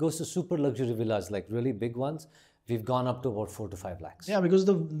 And when it goes to super luxury villas, like really big ones, we've gone up to about 4 to 5 lakhs. yeah, because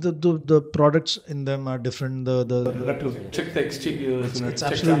the products in them are different. You have to check the exteriors, It's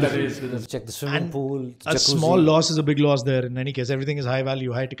check absolutely salaries. Check the swimming pool, a jacuzzi. small loss is a big loss there. In any case, everything is high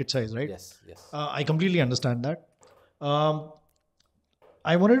value, high ticket size, right? Yes, yes. I completely understand that.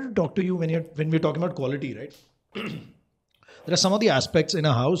 I wanted to talk to you when we're talking about quality, right? There are some of the aspects in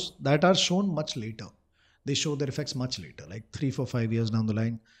a house that are shown much later. They show their effects much later, like 3, 4, 5 years down the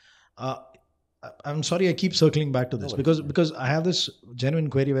line. I'm sorry, I keep circling back to this because I have this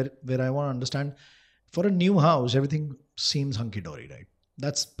genuine query where I want to understand. For a new house, everything seems hunky-dory, right?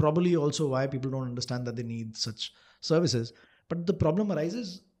 That's probably also why people don't understand that they need such services. But the problem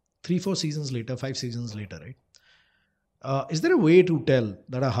arises 3, 4 seasons later, 5 seasons later, right? Is there a way to tell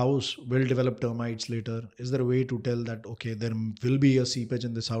that a house will develop termites later? Is there a way to tell that, okay, there will be a seepage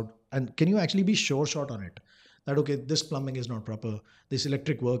in this house? And can you actually be sure-shot on it? That, okay, this plumbing is not proper. This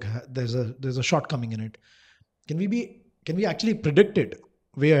electric work, there's a shortcoming in it. Can we actually predict it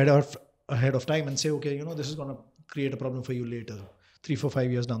way ahead of time and say, okay, this is going to create a problem for you later, 3, 4,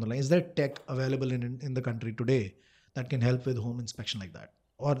 5 years down the line? Is there tech available in the country today that can help with home inspection like that?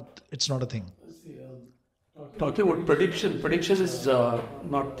 Or it's not a thing? Talking about prediction is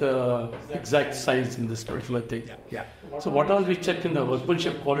not the exact science in this particular thing. Yeah. So what all we check in the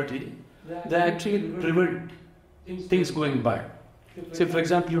workmanship quality, they actually prevent things going bad. Say for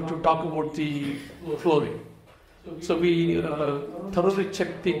example, you have to talk about the flooring. So we thoroughly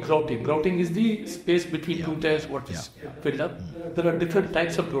check the grouting. Grouting is the space between two tiers what is filled up. There are different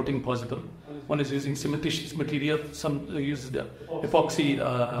types of grouting possible. One is using cementitious material, some use the epoxy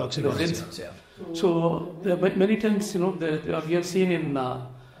resins. So many times, we have seen in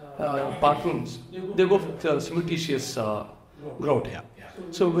bathrooms, they go with cementitious grouting.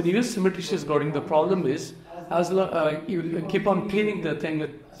 So when you use cementitious grouting, the problem is as you keep on cleaning the thing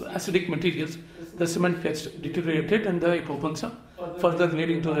with acidic materials, the cement gets deteriorated and it opens up, further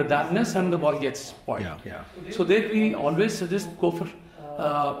leading to the dampness and the wall gets spoiled. So there we always suggest go for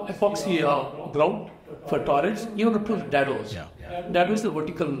epoxy grout for toilets, even up to dados. That is the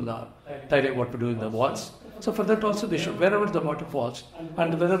vertical tiling what we do in the walls. So for that also they should, wherever the water falls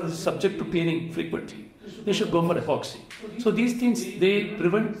and whether it's subject to cleaning frequently, they should go for epoxy. So these things, they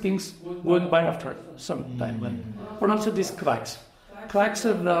prevent things going by after some time. But also these cracks. Cracks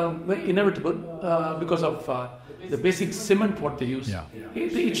are inevitable because of the basic cement what they use.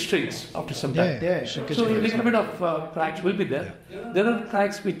 It shrinks after some time. So a little bit of cracks will be there. There are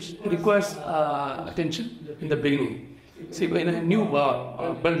cracks which requires attention in the beginning. See, in a new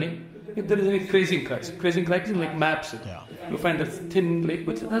building, if there is any crazing cracks is like maps. You find a thin lake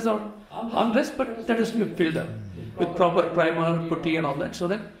which has harmless, but that has to be filled up with proper primer, putty and all that, so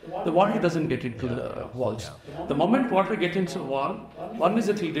that the water doesn't get into the walls. The moment water gets into the wall, one is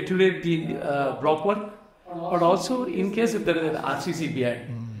it will deteriorate the blockwork, but also in case if there is an RCC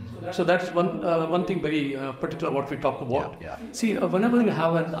behind. So that's one thing very particular what we talk about. See, whenever you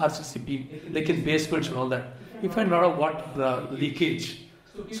have an RCCP, like in basements and all that, you find a lot of water leakage.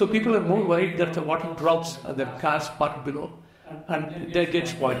 So people are more worried that the water drops at their cars parked below and they get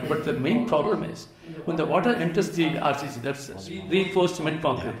spoiled. But the main problem is when the water enters the RCC, that's reinforced cement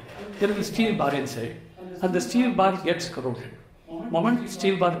concrete, there is a steel bar inside and the steel bar gets corroded. The moment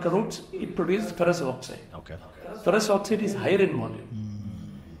steel bar corrodes, it produces ferrous oxide. Ferrous oxide is higher in volume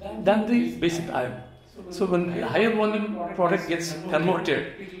than the basic iron. So when a higher volume product gets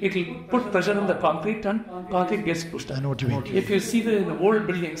converted, it will put pressure on the concrete and concrete gets pushed up. I know what you mean. If you see in the old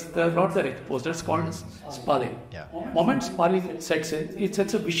buildings, they are not that exposed. That's called spalling. Moment spalling sets in, it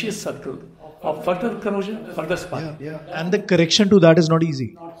sets a vicious circle of further corrosion, further spalling. And the correction to that is not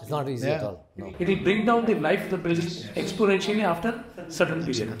easy. It's not easy at all. No. It will bring down the life of the building exponentially after certain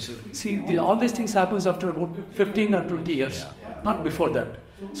period. See, all these things happens after about 15 or 20 years, not before that.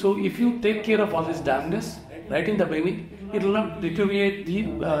 So if you take care of all this dampness right in the beginning, it will not deteriorate the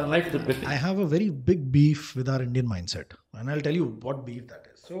life of the building. I have a very big beef with our Indian mindset, and I'll tell you what beef that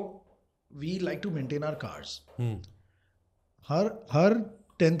is. So we like to maintain our cars. Her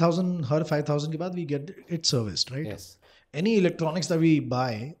 10,000, her 5,000 ke baad we get it serviced, right? Yes. Any electronics that we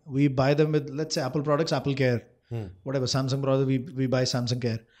buy them with, let's say, Apple products, Apple Care. Whatever, Samsung products, we buy Samsung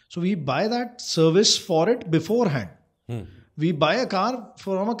Care. So we buy that service for it beforehand. We buy a car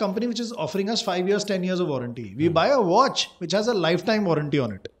from a company which is offering us 5 years, 10 years of warranty. We buy a watch which has a lifetime warranty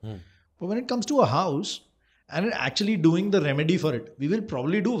on it. But when it comes to a house and actually doing the remedy for it, we will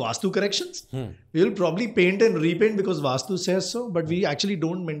probably do Vastu corrections. We will probably paint and repaint because Vastu says so, but we actually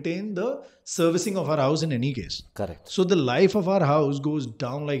don't maintain the servicing of our house in any case. Correct. So the life of our house goes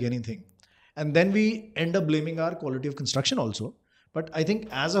down like anything. And then we end up blaming our quality of construction also. But I think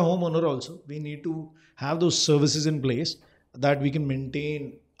as a homeowner also, we need to have those services in place that we can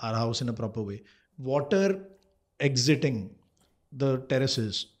maintain our house in a proper way. Water exiting the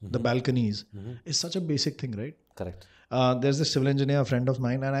terraces, the balconies is such a basic thing, right? Correct. There's a civil engineer, a friend of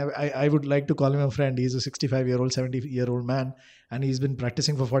mine, and I would like to call him a friend. He's a 65-year-old, 70-year-old man, and he's been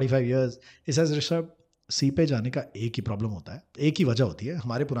practicing for 45 years. He says, Rishabh, सी पे जाने का एक ही problem होता है, एक ही वजह होती है.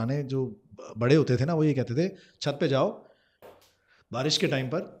 हमारे पुराने जो बड़े होते थे ना, वो ये कहते थे, छत पे जाओ बारिश के टाइम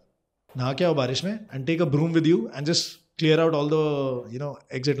पर, नहा के आओ बारिश में, and take a broom with you and just clear out all the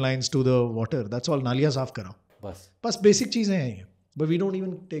exit lines to the water. That's all. नालियाँ साफ कराओ. बस basic चीज़ें हैं ये. But we don't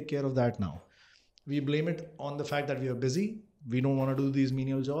even take care of that now. We blame it on the fact that we are busy. We don't want to do these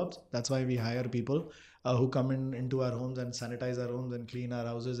menial jobs. That's why we hire people who come into our homes and sanitize our homes and clean our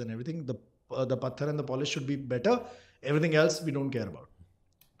houses and everything. The patthar and the polish should be better. Everything else we don't care about.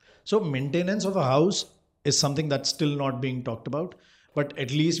 So maintenance of a house is something that's still not being talked about. But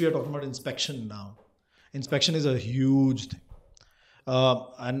at least we are talking about inspection now. Inspection is a huge thing.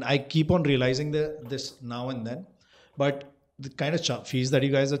 And I keep on realizing this now and then. But the kind of fees that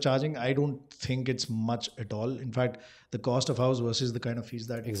you guys are charging, I don't think it's much at all. In fact, the cost of house versus the kind of fees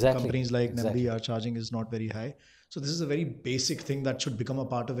that companies like Nemmadi are charging is not very high. So this is a very basic thing that should become a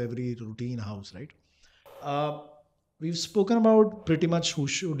part of every routine house, right? We've spoken about pretty much who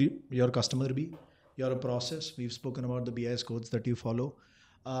should your customer be, your process. We've spoken about the BIS codes that you follow.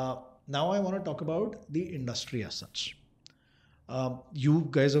 Now I want to talk about the industry as such. You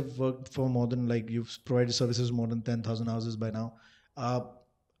guys have worked for more than, like, you've provided services more than 10,000 houses by now.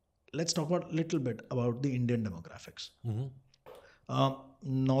 Let's talk about a little bit about the Indian demographics.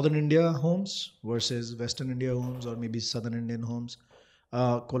 Northern India homes versus Western India homes, or maybe Southern Indian homes.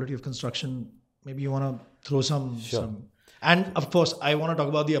 Quality of construction, maybe you want to throw some. And of course, I want to talk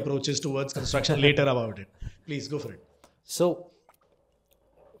about the approaches towards construction later about it. Please go for it. So,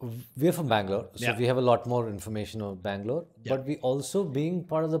 we're from Bangalore, so we have a lot more information on Bangalore. But we also, being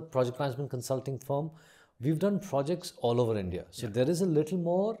part of the project management consulting firm, we've done projects all over India. So there is a little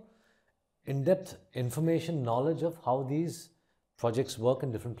more in-depth information, knowledge of how these projects work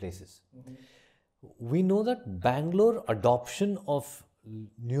in different places. We know that Bangalore adoption of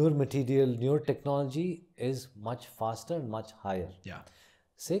newer material, newer technology is much faster and much higher.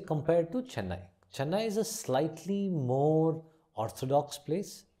 Say compared to Chennai. Chennai is a slightly more orthodox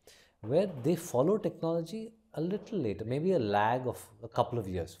place where they follow technology a little later, maybe a lag of a couple of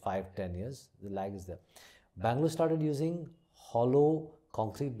years, 5-10 years, the lag is there. Bangalore started using hollow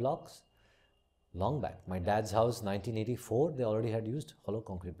concrete blocks long back. My dad's house, 1984, they already had used hollow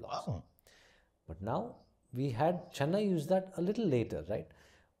concrete blocks. But now we had Chennai use that a little later, right?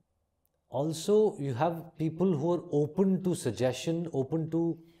 Also, you have people who are open to suggestion, open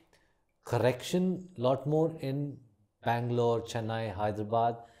to correction, lot more in Bangalore, Chennai,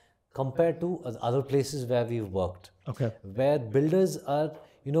 Hyderabad, compared to other places where we've worked. Where builders are,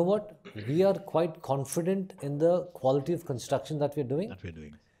 you know what, we are quite confident in the quality of construction that we're doing.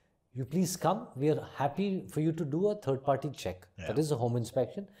 You please come, we are happy for you to do a third-party check. That is a home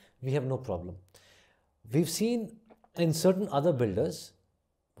inspection. We have no problem. We've seen in certain other builders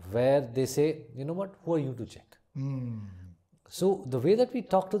where they say, you know what, who are you to check? So the way that we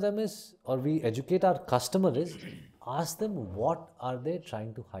talk to them is, or we educate our customer is, ask them what are they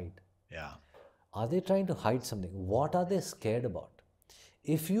trying to hide. Are they trying to hide something? What are they scared about?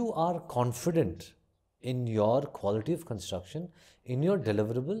 If you are confident in your quality of construction, in your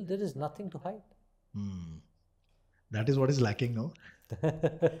deliverable, there is nothing to hide. That is what is lacking, no?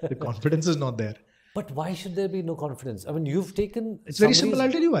 The confidence is not there. But why should there be no confidence? I mean, you've taken... It's very simple.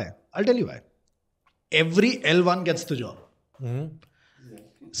 I'll tell you why. Every L1 gets the job.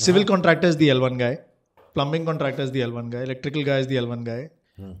 Civil contractor is the L1 guy. Plumbing contractor is the L1 guy. Electrical guy is the L1 guy.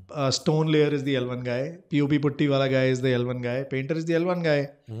 Stone layer is the L1 guy. POP putty wala guy is the L1 guy. Painter is the L1 guy.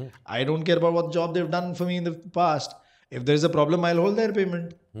 I don't care about what job they've done for me in the past. If there's a problem, I'll hold their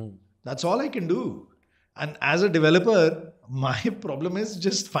payment. That's all I can do. And as a developer, my problem is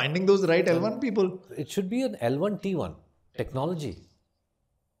just finding those right L1 people. It should be an L1 T1 technology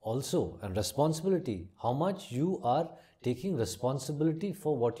also, and responsibility. How much you are taking responsibility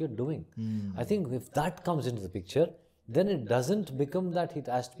for what you're doing. I think if that comes into the picture, then it doesn't become that it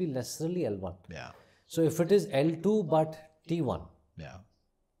has to be necessarily L1. So if it is L2 but T1,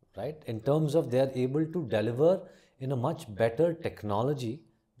 right, in terms of they are able to deliver in a much better technology,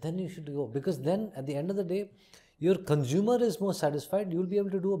 then you should go. Because then at the end of the day, your consumer is more satisfied, you'll be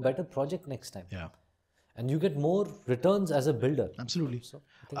able to do a better project next time. And you get more returns as a builder. Absolutely. So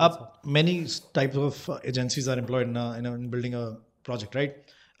many types of agencies are employed in building a project, right?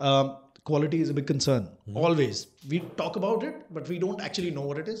 Quality is a big concern. Always. We talk about it, but we don't actually know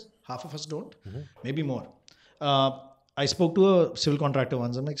what it is. Half of us don't. Maybe more. I spoke to a civil contractor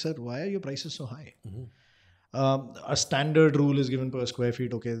once. I'm like, sir, why are your prices so high? A standard rule is given per square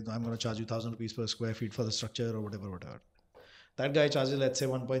feet. Okay, I'm going to charge you 1,000 rupees per square feet for the structure or whatever. That guy charges, let's say,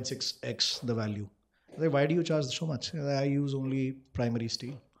 1.6x the value. Like, why do you charge so much? I use only primary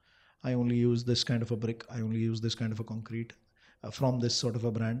steel. I only use this kind of a brick. I only use this kind of a concrete from this sort of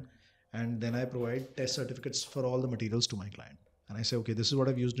a brand. And then I provide test certificates for all the materials to my client. And I say, okay, this is what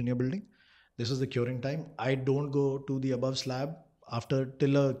I've used in your building. This is the curing time. I don't go to the above slab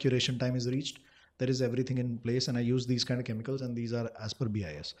till a curation time is reached. There is everything in place, and I use these kind of chemicals, and these are as per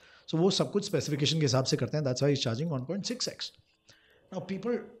BIS. So वो सब कुछ specification के हिसाब से करते हैं. That's why he's charging 1.6x. Now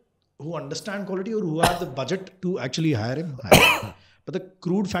people who understand quality or who have the budget to actually hire him. But the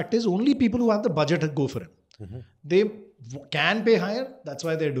crude fact is only people who have the budget go for him. They can pay higher. That's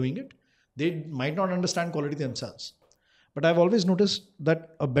why they're doing it. They might not understand quality themselves. But I've always noticed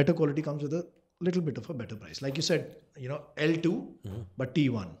that a better quality comes with a little bit of a better price. Like you said, L2, but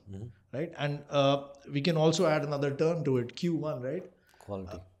T1, right? And we can also add another term to it, Q1, right?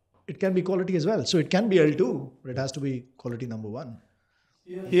 Quality. It can be quality as well. So it can be L2, but it has to be quality number 1.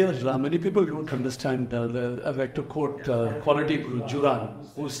 Here, many people don't understand. I like to quote quality guru Juran,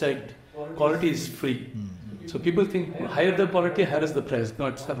 who said, quality is free. So people think higher the quality, higher is the price. No,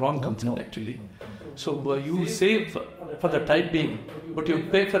 it's a wrong concept actually. So you save for the time being, but you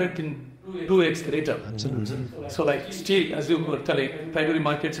pay for it in 2x greater. Absolutely. So like steel, as you were telling, primary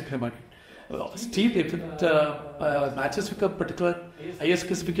market, secondary market. Steel, if it matches with a particular IS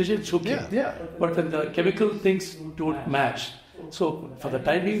specification, it's okay. Yeah. But when the chemical things don't match, so for the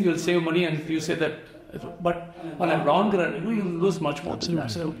time being, you'll save money, and you say that. But on a long run, you'll lose much more.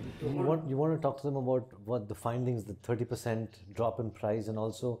 Absolutely. You want to talk to them about what the findings, the 30% drop in price, and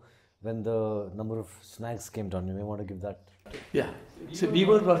also when the number of snags came down. You may want to give that. Yeah. So we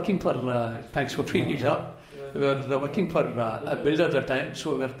were working for, thanks for bringing it up. We were working for a builder at the time,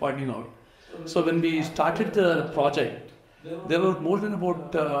 so we were pointing out. So when we started the project, there were more than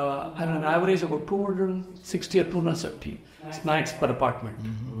about, on an average, about 260 or 270 snags per apartment.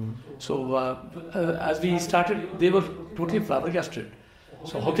 So as we started, they were totally flabbergasted.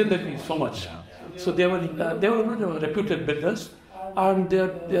 So how can there be so much? So they were reputed builders, and they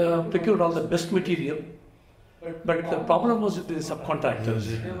procured all the best material. But the problem was with the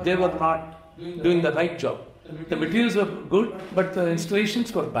subcontractors. They were not doing the right job. The materials were good, but the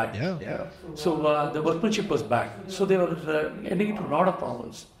installations were bad. Yeah. So the workmanship was bad. So they were ending into a lot of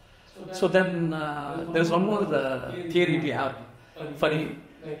problems. So then there's one more theory we have. Funny,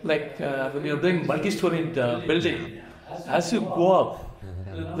 like when you're doing multi-storied building, as you go up,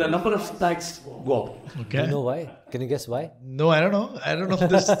 the number of snags go up. Okay. Do you know why? Can you guess why? No, I don't know. I don't know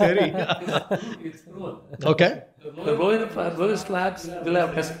this theory. Okay. The lower slabs will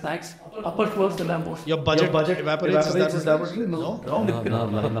have less snags. Upper floors will have more. Your budget evaporates. Is that what?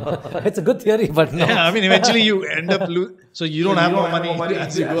 No. It's a good theory, but no. Yeah, I mean, eventually you end up so you don't have more money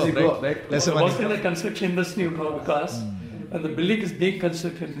as you go up, right? Lesser I was money. in the construction industry because when the building is being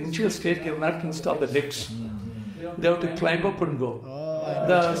constructed, in the initial stage, they have not installed the lifts. They have to climb up and go.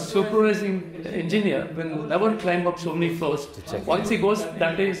 The supervising engineer will never climb up so many floors. Once he goes,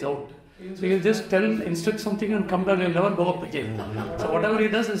 that day is out. So he'll just instruct something and come down, he'll never go up again. So whatever he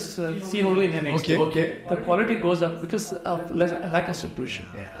does is seen only in the next day. Okay. The quality goes up because of lack of supervision.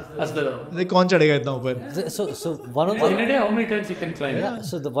 As They कौन चढ़ेगा इतना ऊपर? So one of in a day, how many times you can climb? Yeah.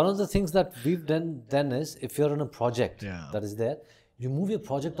 So one of the things that we've done then is, if you're on a project that is there, you move your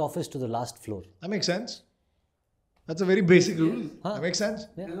project office to the last floor. That makes sense. That's a very basic rule. That makes sense.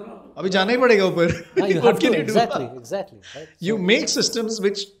 Yeah. अभी जाना ही पड़ेगा ऊपर. What can you do? Exactly. Right? You make systems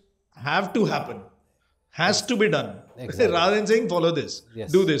which have to happen. Has to be done. Exactly. Rather than saying follow this,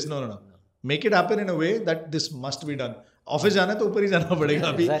 do this. No. Make it happen in a way that this must be done. Office जाना है तो ऊपर ही जाना पड़ेगा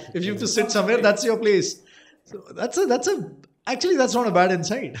अभी. If you have to sit somewhere, that's your place. So actually that's not a bad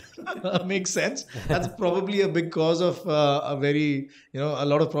insight. Makes sense. That's probably a big cause of a very a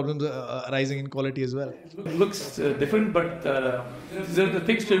lot of problems arising in quality as well. It looks different, but there are the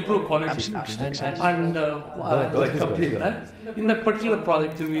things to improve quality. Absolutely. And in that particular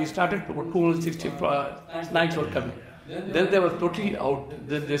project, we started about 260 snags were coming. Then they were totally out.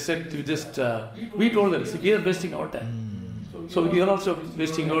 Then they said we told them, we are wasting our time. So we are also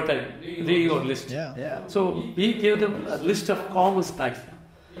wasting your time, reading our list. Yeah. So we gave them a list of common snags.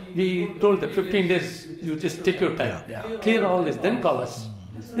 We told them 15 days, you just take your time, clear all this, then call us.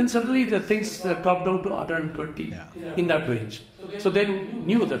 Then suddenly the things dropped down to 120 in that range. So they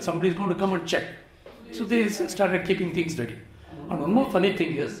knew that somebody is going to come and check. So they started keeping things ready. And one more funny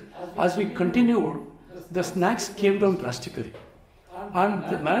thing is, as we continued, the snags came down drastically. And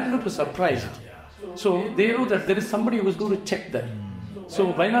the management was surprised. So they know that there is somebody who is going to check that. So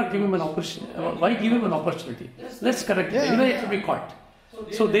why not give him an opportunity? Why give him an opportunity? Let's correct it. Anyway, it will be caught.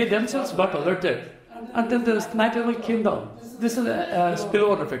 So they themselves got alerted. And then the snag level came down. This is a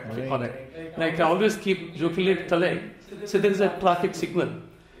spillover effect, we call it. Like I always keep jokingly telling, so there is a traffic signal.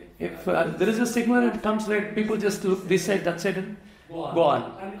 If there is a signal, it comes right, people just look this side, that side, and go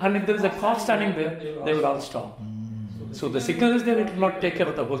on. And if there is a car standing there, they will all stop. So the signal is there, it will not take care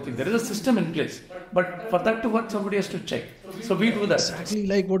of the whole thing. There is a system in place. But for that to work, somebody has to check. So we do that. Exactly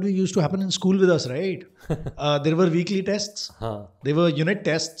like what we used to happen in school with us, right? There were weekly tests, there were unit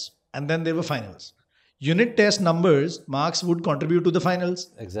tests, and then there were finals. Unit test numbers, marks would contribute to the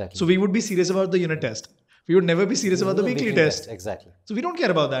finals. Exactly. So we would be serious about the unit test. We would never be serious about the weekly test. Exactly. So we don't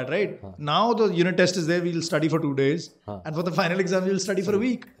care about that, right? Now the unit test is there, we'll study for 2 days. And for the final exam, we'll study for a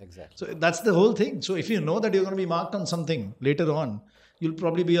week. Exactly. So that's the whole thing. So if you know that you're going to be marked on something later on, you'll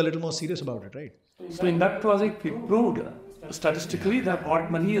probably be a little more serious about it, right? So in that project, we proved statistically that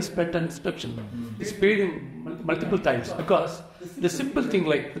what money is spent on inspection is paid in multiple times, because the simple thing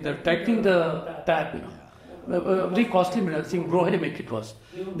like they're tightening the tap, very costly thing, Brohemic it was.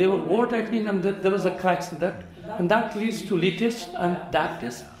 They were over tightening and there was a cracks in that, and that leads to leakage and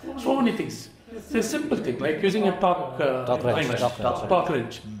dampness, so many things. It's a simple thing like using a torque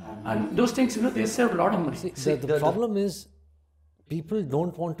wrench. And those things, they save a lot of money. See, the problem is people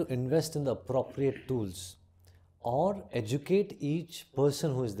don't want to invest in the appropriate tools or educate each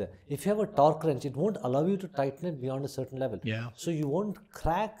person who is there. If you have a torque wrench, it won't allow you to tighten it beyond a certain level. Yeah. So you won't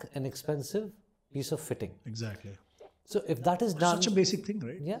crack an expensive piece of fitting. Exactly. So if that is done... Such a basic thing,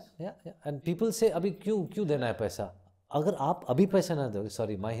 right? Yeah. And people say, अभी क्यों देना है पैसा? अगर आप अभी पैसा ना दोगे,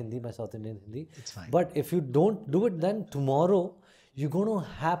 sorry, my Hindi, my South Indian Hindi. It's fine. But if you don't do it, then tomorrow you're going to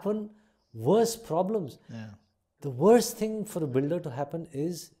happen worse problems. Yeah. The worst thing for a builder to happen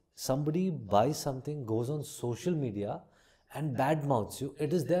is somebody buys something, goes on social media and badmouths you.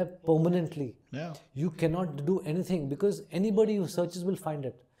 It is there permanently. Yeah. You cannot do anything because anybody who searches will find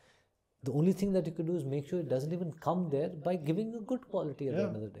it. The only thing that you could do is make sure it doesn't even come there by giving a good quality at the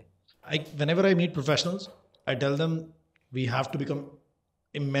end of the day. Whenever I meet professionals, I tell them we have to become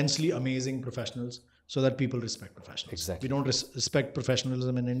immensely amazing professionals so that people respect professionals. Exactly. We don't respect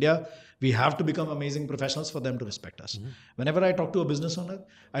professionalism in India. We have to become amazing professionals for them to respect us. Whenever I talk to a business owner,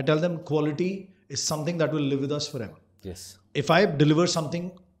 I tell them quality is something that will live with us forever. Yes. If I deliver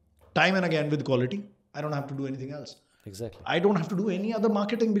something time and again with quality, I don't have to do anything else. Exactly. I don't have to do any other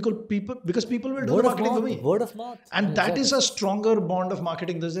marketing because people will do Word the of marketing mouth, for me. word of mouth. And that is a stronger bond of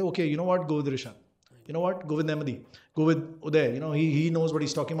marketing. They say, okay, you know what, go with Rishabh. You know what, go with Nemmadi. Go with Uday. He knows what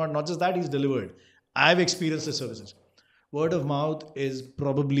he's talking about. Not just that, he's delivered. I've experienced his services. Word of mouth is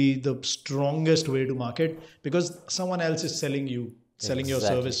probably the strongest way to market because someone else is selling your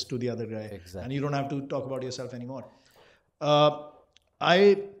service to the other guy. Exactly. And you don't have to talk about yourself anymore. So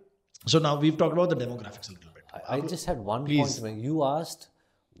now we've talked about the demographics a little bit. I just had one point to make. You asked,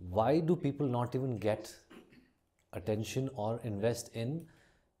 why do people not even get attention or invest in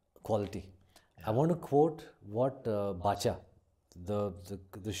quality? I want to quote what Bacha, the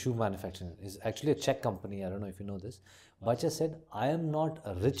shoe manufacturer, is actually a Czech company. I don't know if you know this. Bacha said, I am not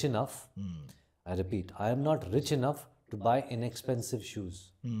rich enough. I repeat, I am not rich enough to buy inexpensive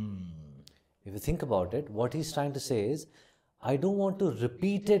shoes. If you think about it, what he's trying to say is, I don't want to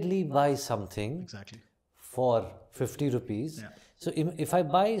repeatedly buy something for 50 rupees. Yeah. So if I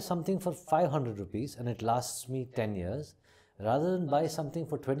buy something for 500 rupees and it lasts me 10 years, rather than buy something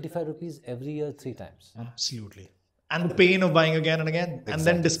for 25 rupees every year 3 times. Absolutely. And the pain of buying again and again and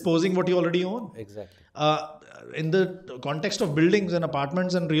then disposing what you already own. Exactly. In the context of buildings and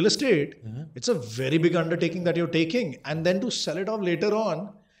apartments and real estate, it's a very big undertaking that you're taking. And then to sell it off later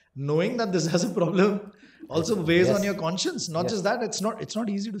on, knowing that this has a problem, also weighs on your conscience. Not just that, it's not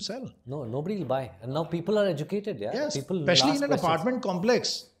easy to sell. No, nobody will buy. And now people are educated. Yeah. Yes, people especially in an apartment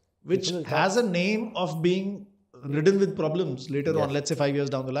complex, which has a name of being ridden with problems later on, let's say 5 years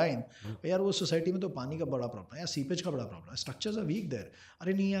down the line. यार वो society में तो पानी का बड़ा problem है, seepage का बड़ा problem है, structures are weak there.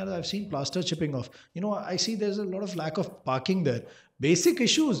 अरे नहीं यार, I've seen plaster chipping off. I see there's a lot of lack of parking there. Basic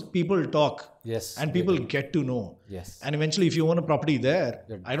issues, people talk. Yes. And people get to know. Yes. And eventually, if you own a property there,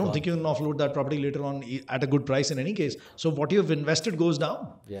 I don't think you can offload that property later on at a good price in any case. So what you've invested goes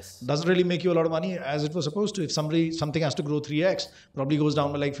down. Yes. Doesn't really make you a lot of money as it was supposed to. If something has to grow 3x, probably goes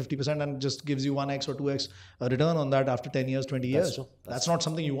down by like 50% and just gives you 1x or 2x return on that after 10 years, 20 years. True. That's not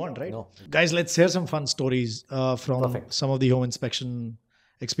something you want, right? No. Guys, let's hear some fun stories from some of the home inspection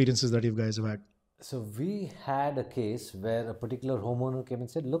experiences that you guys have had. So we had a case where a particular homeowner came and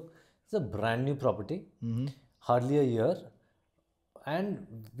said, look, it's a brand new property, hardly a year, and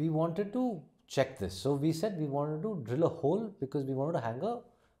we wanted to check this. So we said we wanted to drill a hole because we wanted to hang a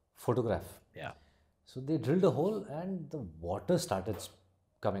photograph. Yeah. So they drilled a hole and the water started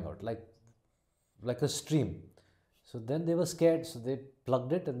coming out like a stream. So then they were scared, so they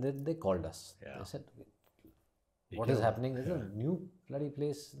plugged it and then they called us. Yeah. They said, what is happening? It's a new bloody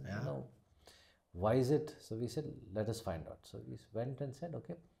place. Yeah. Why is it? So we said, let us find out. So we went and said,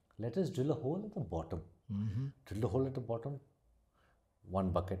 okay, let us drill a hole at the bottom. Drilled a hole at the bottom, 1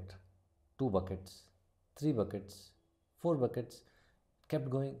 bucket, 2 buckets, 3 buckets, 4 buckets, kept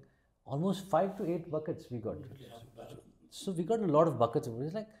going. Almost 5 to 8 buckets we got. So we got a lot of buckets. It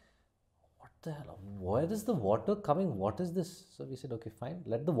was like, what the hell? Where is the water coming? What is this? So we said, okay, fine.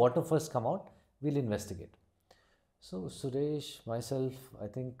 Let the water first come out. We'll investigate. So Suresh, myself, I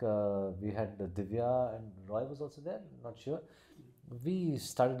think we had Divya and Roy was also there, not sure. We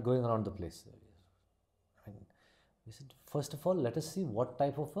started going around the place. I mean, We said, first of all, let us see what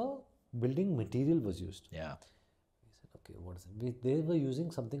type of a building material was used. Yeah. We said, okay, what is it? They were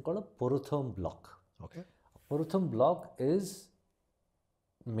using something called a porotherm block. Okay. A porotherm block is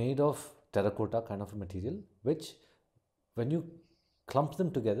made of terracotta kind of a material, which when you clump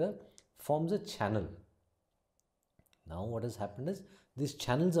them together forms a channel. Now what has happened is these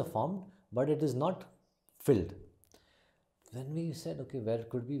channels are formed, but it is not filled. Then we said, okay, where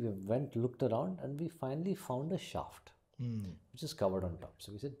could we? We went, looked around, and we finally found a shaft which is covered on top.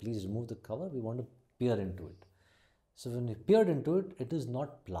 So we said, please remove the cover. We want to peer into it. So when we peered into it, it is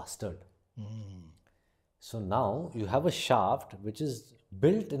not plastered. So now you have a shaft which is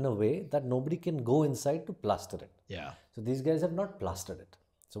built in a way that nobody can go inside to plaster it. Yeah. So these guys have not plastered it.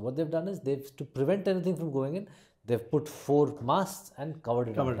 So what they've done is to prevent anything from going in, they've put 4 masts and covered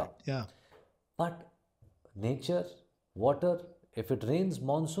it on top. Yeah. But nature, water, if it rains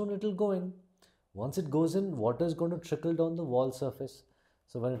monsoon, it will go in. Once it goes in, water is going to trickle down the wall surface.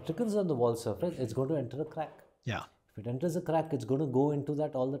 So when it trickles on the wall surface, it's going to enter a crack. Yeah. If it enters a crack, it's going to go into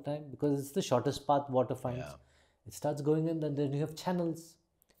that all the time because it's the shortest path water finds. Yeah. It starts going in, and then you have channels.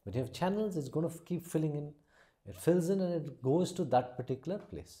 When you have channels, it's going to keep filling in. It fills in and it goes to that particular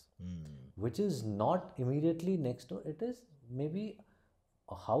place, which is not immediately next door. It is maybe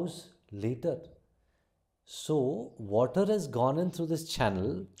a house later. So water has gone in through this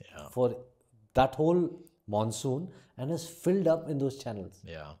channel for that whole monsoon and has filled up in those channels.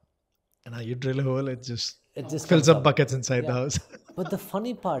 Yeah. And now you drill a hole, it just It fills comes up buckets inside the house. But the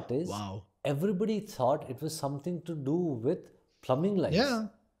funny part is, Wow. everybody thought it was something to do with plumbing lines. Yeah.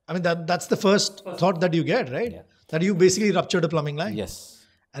 I mean, that's the first thought that you get, right? Yeah. That you basically ruptured a plumbing line. Yes.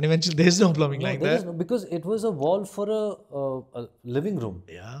 And eventually there's no plumbing No, line there there. is no, because it was a wall for a living room.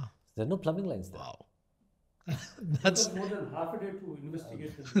 Yeah. There are no plumbing lines there. Wow. That's More than half a day to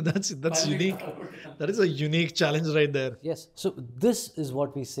investigate this. that's unique. That is a unique challenge right there. Yes. So this is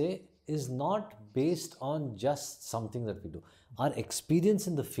what we say is not based on just something that we do. Our experience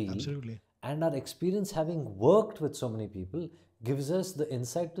in the field Absolutely. and our experience having worked with so many people gives us the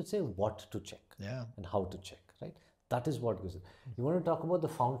insight to say what to check Yeah. and how to check, right? That is what gives it. You want to talk about the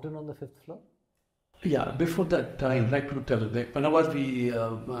fountain on the 5th floor? Yeah, before that, I'd like to tell you, whenever we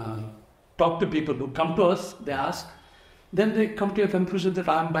talk to people who come to us, they ask, then they come to a conclusion that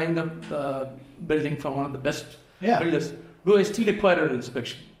I'm buying a building from one of the best builders. Do I still require an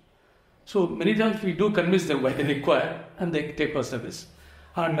inspection? So many times we do convince them why they require, and they take our service.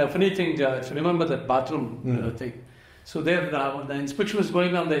 And funny thing, if you remember that bathroom thing, so there when the inspection was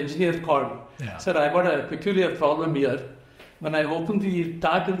going on, the engineer called, said, I got a peculiar problem here. When I opened the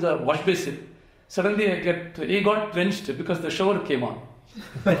tap in the wash basin, suddenly he got drenched because the shower came on.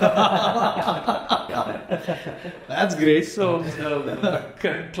 That's great. So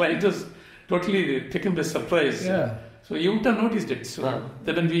the client was totally taken by surprise. Yeah. So you wouldn't have noticed it. So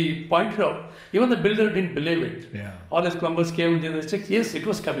then when we pointed out, even the builder didn't believe it. Yeah. All his plumbers came and they said, yes, it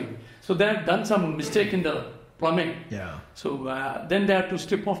was coming. So they had done some mistake in the plumbing. Yeah. So then they had to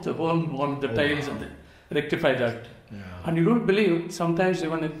strip off the whole one of the tiles and then rectify that. Yeah. And you don't believe, sometimes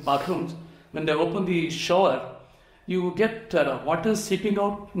even in bathrooms, when they open the shower, you get water seeping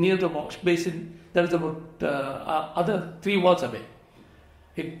out near the wash basin. That is about other 3 walls away.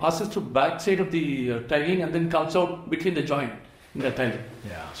 It passes through back side of the tiling and then comes out between the joint in the tiling.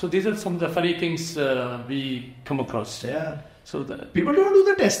 Yeah. So these are some of the funny things we come across. Yeah. So the People don't do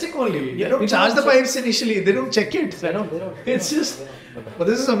the testing only. Yeah, They don't people charge the don't pipes initially. They don't check it. they don't. It's just, but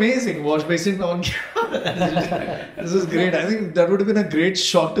this is amazing. Wash basin on. This is great. I think that would have been a great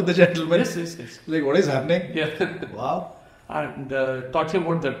shock to the gentleman. Yes. Like, what is happening? Yeah. Wow. And talking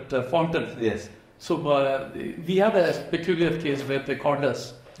about that fountain. Yes. So we have a peculiar case where they called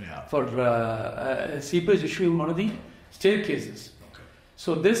us for seepage issue in one of the staircases. Okay.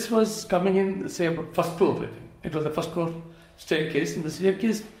 So this was coming in, say, about first floor, I think. It was the first floor staircase. In the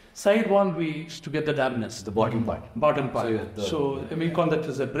staircase side wall, we used to get the dampness. The bottom part. Bottom part. So you have the- So we call that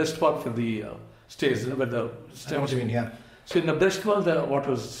as a breast wall for the stairs, where the I know what you mean, yeah. So in the breast wall, the water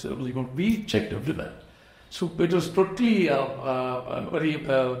was we checked everywhere. So it was totally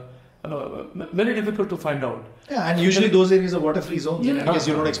very difficult to find out. Yeah, and usually those areas are water-free zones. In case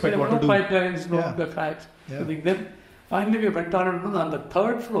you don't expect There what were to no do. pipelines, no Yeah. the cracks. Yeah. Nothing. Then finally we went on the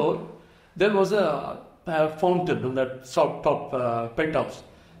 3rd floor. There was a fountain on that top penthouse.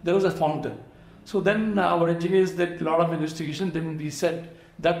 There was a fountain. So then our engineers did a lot of investigation. Then we said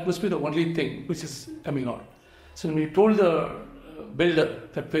that must be the only thing which is coming out. So when we told the builder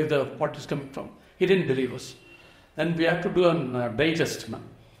that where the water is coming from, he didn't believe us. Then we had to do a dye test.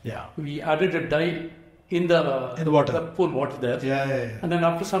 Yeah. We added a dye in the water. the pool water there. Yeah. And then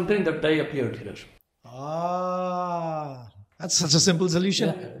after some time, the dye appeared here. That's such a simple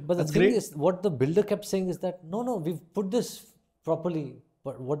solution. But the That's thing great. is, what the builder kept saying is that, no, we've put this properly.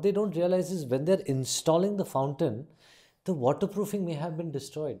 But what they don't realize is when they're installing the fountain, the waterproofing may have been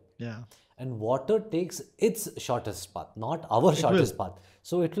destroyed. Yeah. And water takes its shortest path, not our shortest path.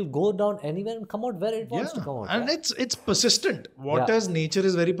 So it will go down anywhere and come out where it wants to come out. And it's persistent. Water's nature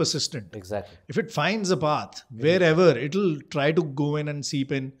is very persistent. Exactly. If it finds a path, wherever, it'll try to go in and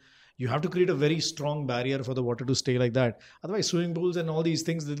seep in. You have to create a very strong barrier for the water to stay like that. Otherwise, swimming pools and all these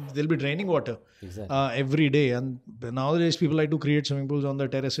things, they'll be draining water every day. And nowadays, people like to create swimming pools on the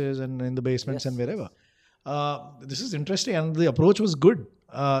terraces and in the basements and wherever. This is interesting, and the approach was good.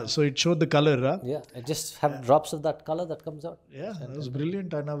 So it showed the color. Yeah, it just have drops of that color that comes out. Yeah, that was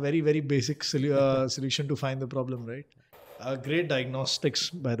brilliant, and a very, very basic solution to find the problem, right? Great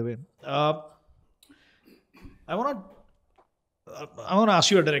diagnostics, by the way. I want to ask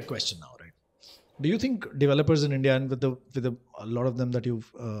you a direct question now, right? Do you think developers in India, and with a lot of them that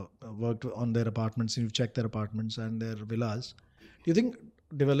you've worked on their apartments, and you've checked their apartments and their villas, do you think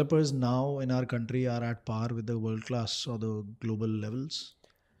developers now in our country are at par with the world class or the global levels?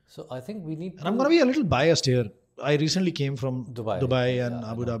 So I think we need. And I'm going to be a little biased here. I recently came from Dubai and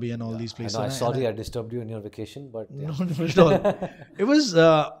Abu Dhabi and all these places. Sorry, I disturbed you in your vacation, but no, not at all. It was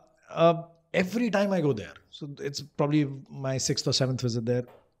every time I go there. So it's probably my 6th or 7th visit there.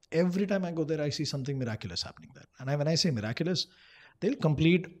 Every time I go there, I see something miraculous happening there. And when I say miraculous, they'll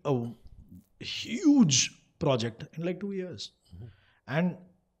complete a huge project in like 2 years. And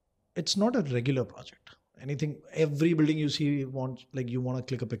it's not a regular project. Every building you see, you want to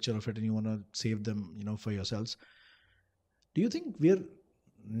click a picture of it and you want to save them, for yourselves. Do you think we're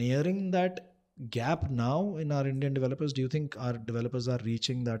nearing that gap now in our Indian developers? Do you think our developers are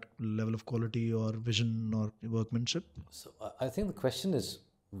reaching that level of quality or vision or workmanship? So I think the question is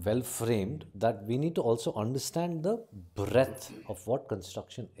well framed, that we need to also understand the breadth of what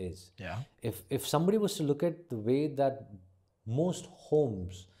construction is. Yeah. If somebody was to look at the way that most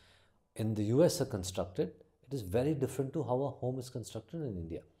homes in the US are constructed, it is very different to how a home is constructed in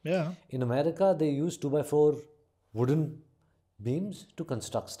India. Yeah. In America, they use 2x4 wooden beams to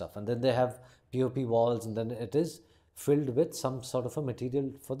construct stuff, and then they have POP walls, and then it is filled with some sort of a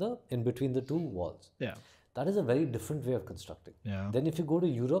material for the in between the two walls. Yeah. That is a very different way of constructing. Yeah. Then if you go to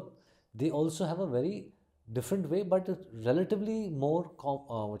Europe, they also have a very different way, but relatively more,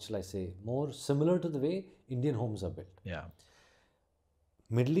 more similar to the way Indian homes are built. Yeah.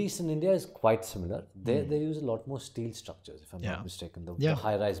 Middle East and India is quite similar. They use a lot more steel structures, if I'm not mistaken, the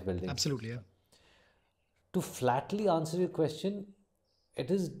high-rise buildings. Absolutely, yeah. To flatly answer your question,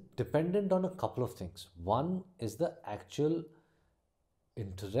 it is dependent on a couple of things. One is the actual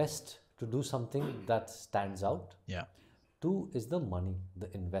interest to do something that stands out. Yeah. 2 is the money,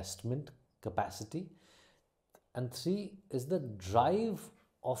 the investment capacity. And 3 is the drive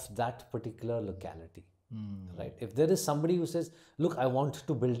of that particular locality. Right? If there is somebody who says, look, I want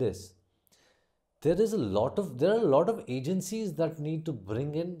to build this, there are a lot of agencies that need to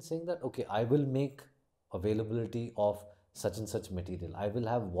bring in saying that, okay, I will make availability of such and such material. I will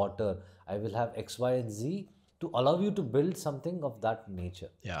have water. I will have X, Y, and Z to allow you to build something of that nature.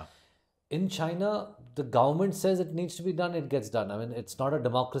 Yeah. In China, the government says it needs to be done, it gets done. I mean, it's not a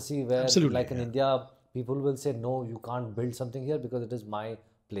democracy where, in India, people will say, no, you can't build something here because it is my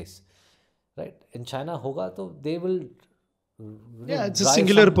place. Right? In China, hoga, so they will. It's a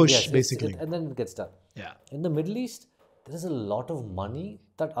singular push, basically. And then it gets done. Yeah. In the Middle East, there is a lot of money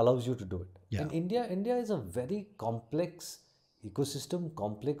that allows you to do it. Yeah. In India is a very complex ecosystem,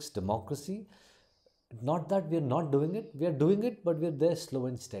 complex democracy. Not that we are not doing it. We are doing it, but we are there slow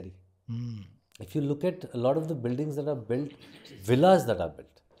and steady. If you look at a lot of the buildings that are built, villas that are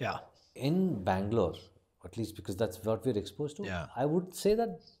built. Yeah. In Bangalore, at least because that's what we're exposed to, Yeah. I would say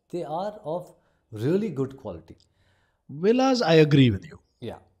that they are of really good quality. Villas, I agree with you.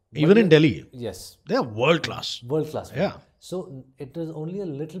 Yeah. Even in Delhi. Yes. They are world class. World class. Yeah. So it is only a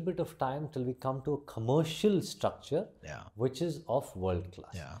little bit of time till we come to a commercial structure, which is of world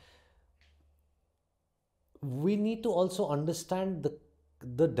class. Yeah. We need to also understand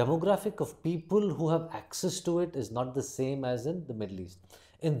the demographic of people who have access to it is not the same as in the Middle East.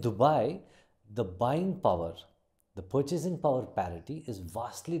 In Dubai, the buying power, the purchasing power parity is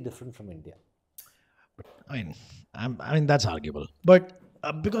vastly different from India. I mean that's arguable. But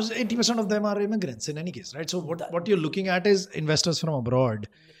because 80% of them are immigrants in any case, right? So what you're looking at is investors from abroad.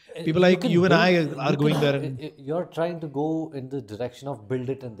 People like you and I are going there. And you're trying to go in the direction of build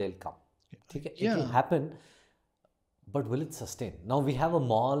it and they'll come. It will happen, but will it sustain? Now we have a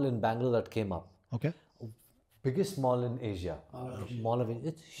mall in Bangalore that came up. Okay. Biggest mall in Asia. Mall of Asia.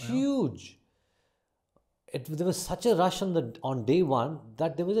 It's huge. there was such a rush on day one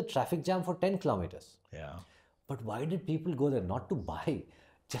that there was a traffic jam for 10 kilometers. Yeah. But why did people go there? Not to buy,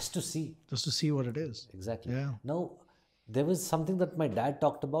 just to see. Just to see what it is. Exactly. Yeah. Now, there was something that my dad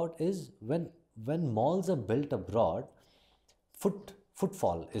talked about is when malls are built abroad,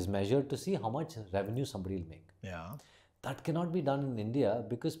 footfall is measured to see how much revenue somebody will make. Yeah. That cannot be done in India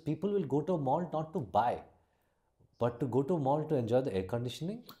because people will go to a mall not to buy, but to go to a mall to enjoy the air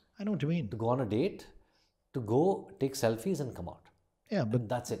conditioning, I know what you mean. to go on a date, to go take selfies and come out. Yeah, but And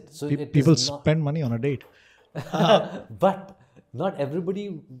that's it. So people spend money on a date. but not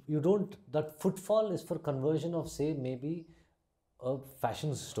everybody, that footfall is for conversion of, say, maybe a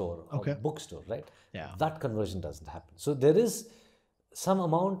fashion store or Okay. bookstore, right? Yeah. That conversion doesn't happen. So there is some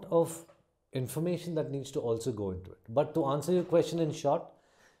amount of information that needs to also go into it. But to answer your question in short,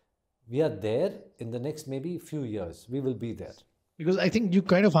 we are there. In the next maybe few years, we will be there. Because I think you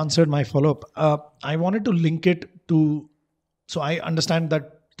kind of answered my follow-up. I wanted to link it to, so I understand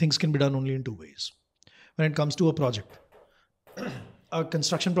that things can be done only in two ways. When it comes to a project, a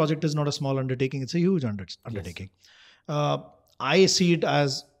construction project is not a small undertaking, it's a huge undertaking. I see it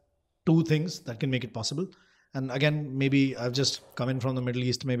as two things that can make it possible. And again, maybe I've just come in from the Middle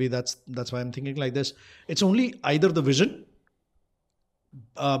East, maybe that's why I'm thinking like this. It's only either the vision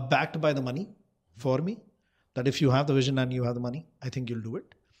backed by the money for me, that if you have the vision and you have the money, I think you'll do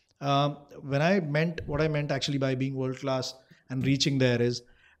it. What I meant actually by being world-class and reaching there is,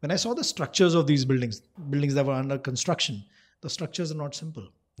 when I saw the structures of these buildings that were under construction, the structures are not simple.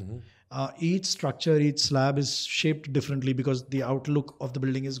 Each structure, each slab is shaped differently because the outlook of the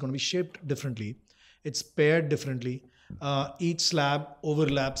building is going to be shaped differently. It's paired differently. Each slab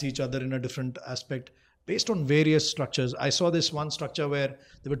overlaps each other in a different aspect based on various structures. I saw this one structure where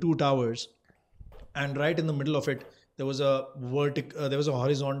there were two towers, and right in the middle of it, there was a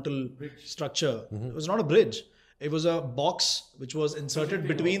horizontal structure. It was not a bridge. It was a box which was inserted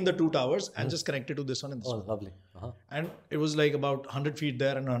between the two towers and just connected to this one and this one. Oh, lovely. And it was like about 100 feet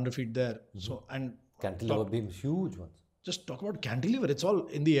there and 100 feet there. So, and Cantilever beams, huge ones. just talk about cantilever, it's all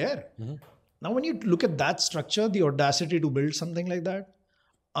in the air. Now, when you look at that structure, the audacity to build something like that,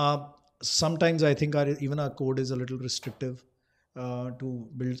 sometimes I think even our code is a little restrictive to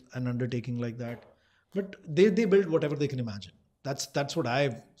build an undertaking like that. But they build whatever they can imagine. That's what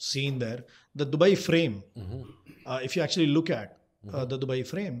I've seen there. The Dubai frame, if you actually look at the Dubai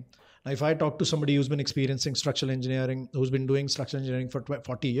frame, now if I talk to somebody who's been experiencing structural engineering, who's been doing structural engineering for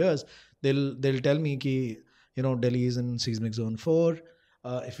 40 years, they'll tell me ki, Delhi is in seismic zone 4.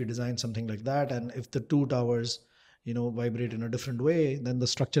 If you design something like that, and if the two towers, vibrate in a different way, then the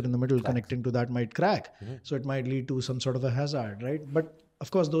structure in the middle connecting to that might crack. So it might lead to some sort of a hazard, right? But of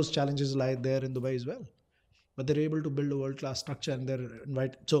course, those challenges lie there in Dubai as well. But they're able to build a world-class structure, and they're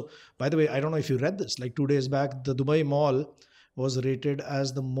invited. So, by the way, I don't know if you read this. Like 2 days back, the Dubai Mall was rated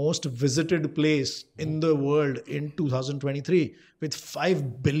as the most visited place in the world in 2023, with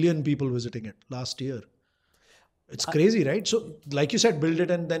 5 billion people visiting it last year. It's crazy, right? So, like you said, build it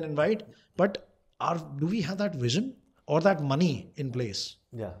and then invite. But do we have that vision or that money in place?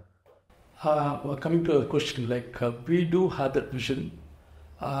 Yeah. Coming to the question, we do have that vision.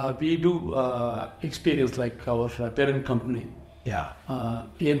 We do experience like our parent company. Yeah.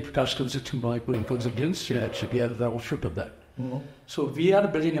 PM Prakash Consulting by Intelligence. We are the offshoot of that. So we are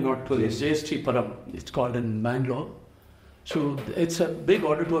building an auditorium, JST Param, it's called in Bangalore. So it's a big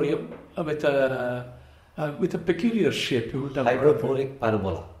auditorium with a peculiar shape. Hyperbolic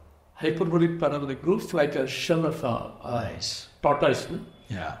parabola. Hyperbolic parabolic roofs, like a shell of Nice. tortoise.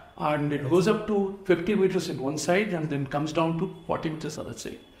 Yeah. And it goes up to 50 meters in one side and then comes down to 40 meters on the other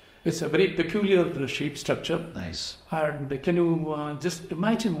side. It's a very peculiar shape structure. Nice. And can you just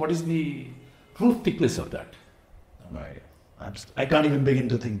imagine what is the roof thickness of that? Right. I can't even begin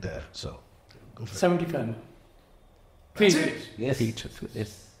to think there. So, go for it. 75. 3 inches. Yes. 3 inches.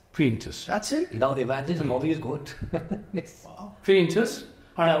 Yes. 3 inches. That's it? Now imagine the movie is good. Yes. 3 inches.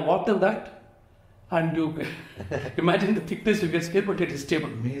 And I walked on that. And you imagine the thickness, you get scared, but it is stable.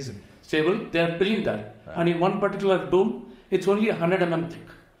 Amazing. Stable. They are building that. Right. And in one particular dome, it's only 100 mm thick.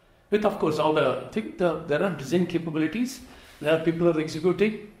 With, of course, all the thick, there are design capabilities. There are people who are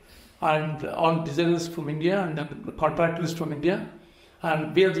executing. And all designers from India and the contractors from India.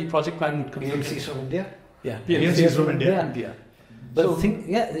 And we are the project management PMCs from India? Yeah, PMCs from India. India. But So-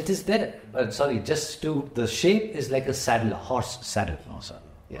 it is there. But sorry, the shape is like a saddle, a horse saddle.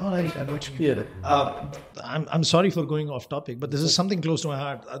 Yeah. All right, I know what you mean. Yeah. I'm sorry for going off topic, but this is something close to my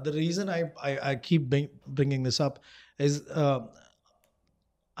heart. The reason I keep bringing this up is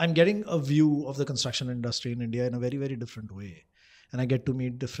I'm getting a view of the construction industry in India in a very, very different way. and I get to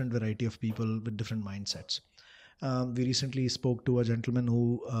meet different variety of people with different mindsets. We recently spoke to a gentleman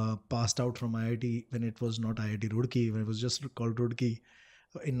who passed out from IIT when it was not IIT Roorkee, when it was just called Roorkee,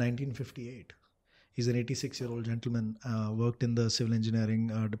 in 1958. He's an 86-year-old gentleman, worked in the civil engineering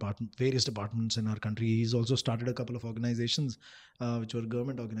department, various departments in our country. He's also started a couple of organizations, which were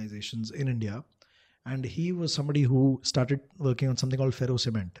government organizations in India. And he was somebody who started working on something called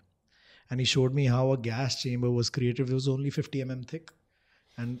ferrocement. And he showed me how a gas chamber was created. It was only 50 mm thick.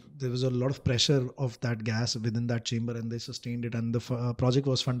 And there was a lot of pressure of that gas within that chamber, and they sustained it. And the project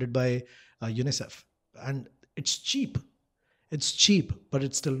was funded by UNICEF. And it's cheap. It's cheap, but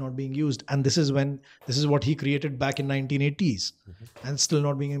it's still not being used. And this is what he created back in 1980s, and still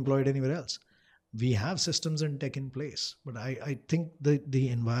not being employed anywhere else. We have systems and tech in place, but I think the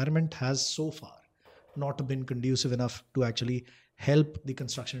environment has so far not been conducive enough to actually help the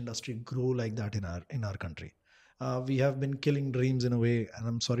construction industry grow like that in our country. We have been killing dreams in a way, and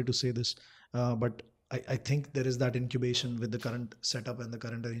I'm sorry to say this, but I think there is that incubation with the current setup and the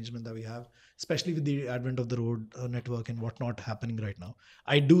current arrangement that we have, especially with the advent of the road network and whatnot happening right now.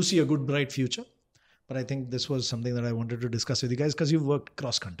 I do see a good, bright future, but I think this was something that I wanted to discuss with you guys because you've worked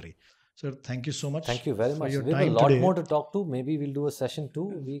cross country. So thank you so much. Thank you very much. We have a lot more to talk to. Maybe we'll do a session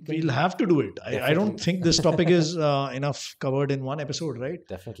 2. We'll have to do it. I don't think this topic is enough covered in one episode, right?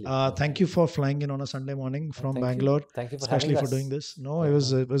 Definitely. Thank you for flying in on a Sunday morning from Bangalore. Thank you for especially having for doing this. No, it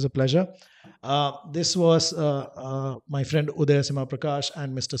was a pleasure. This was my friend Uday Simha Prakash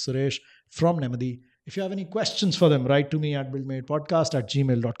and Mr. Suresh from Nemmadi. If you have any questions for them, write to me at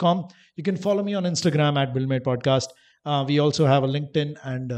buildmatepodcast@gmail.com. You can follow me on Instagram at buildmatepodcast. We also have a LinkedIn and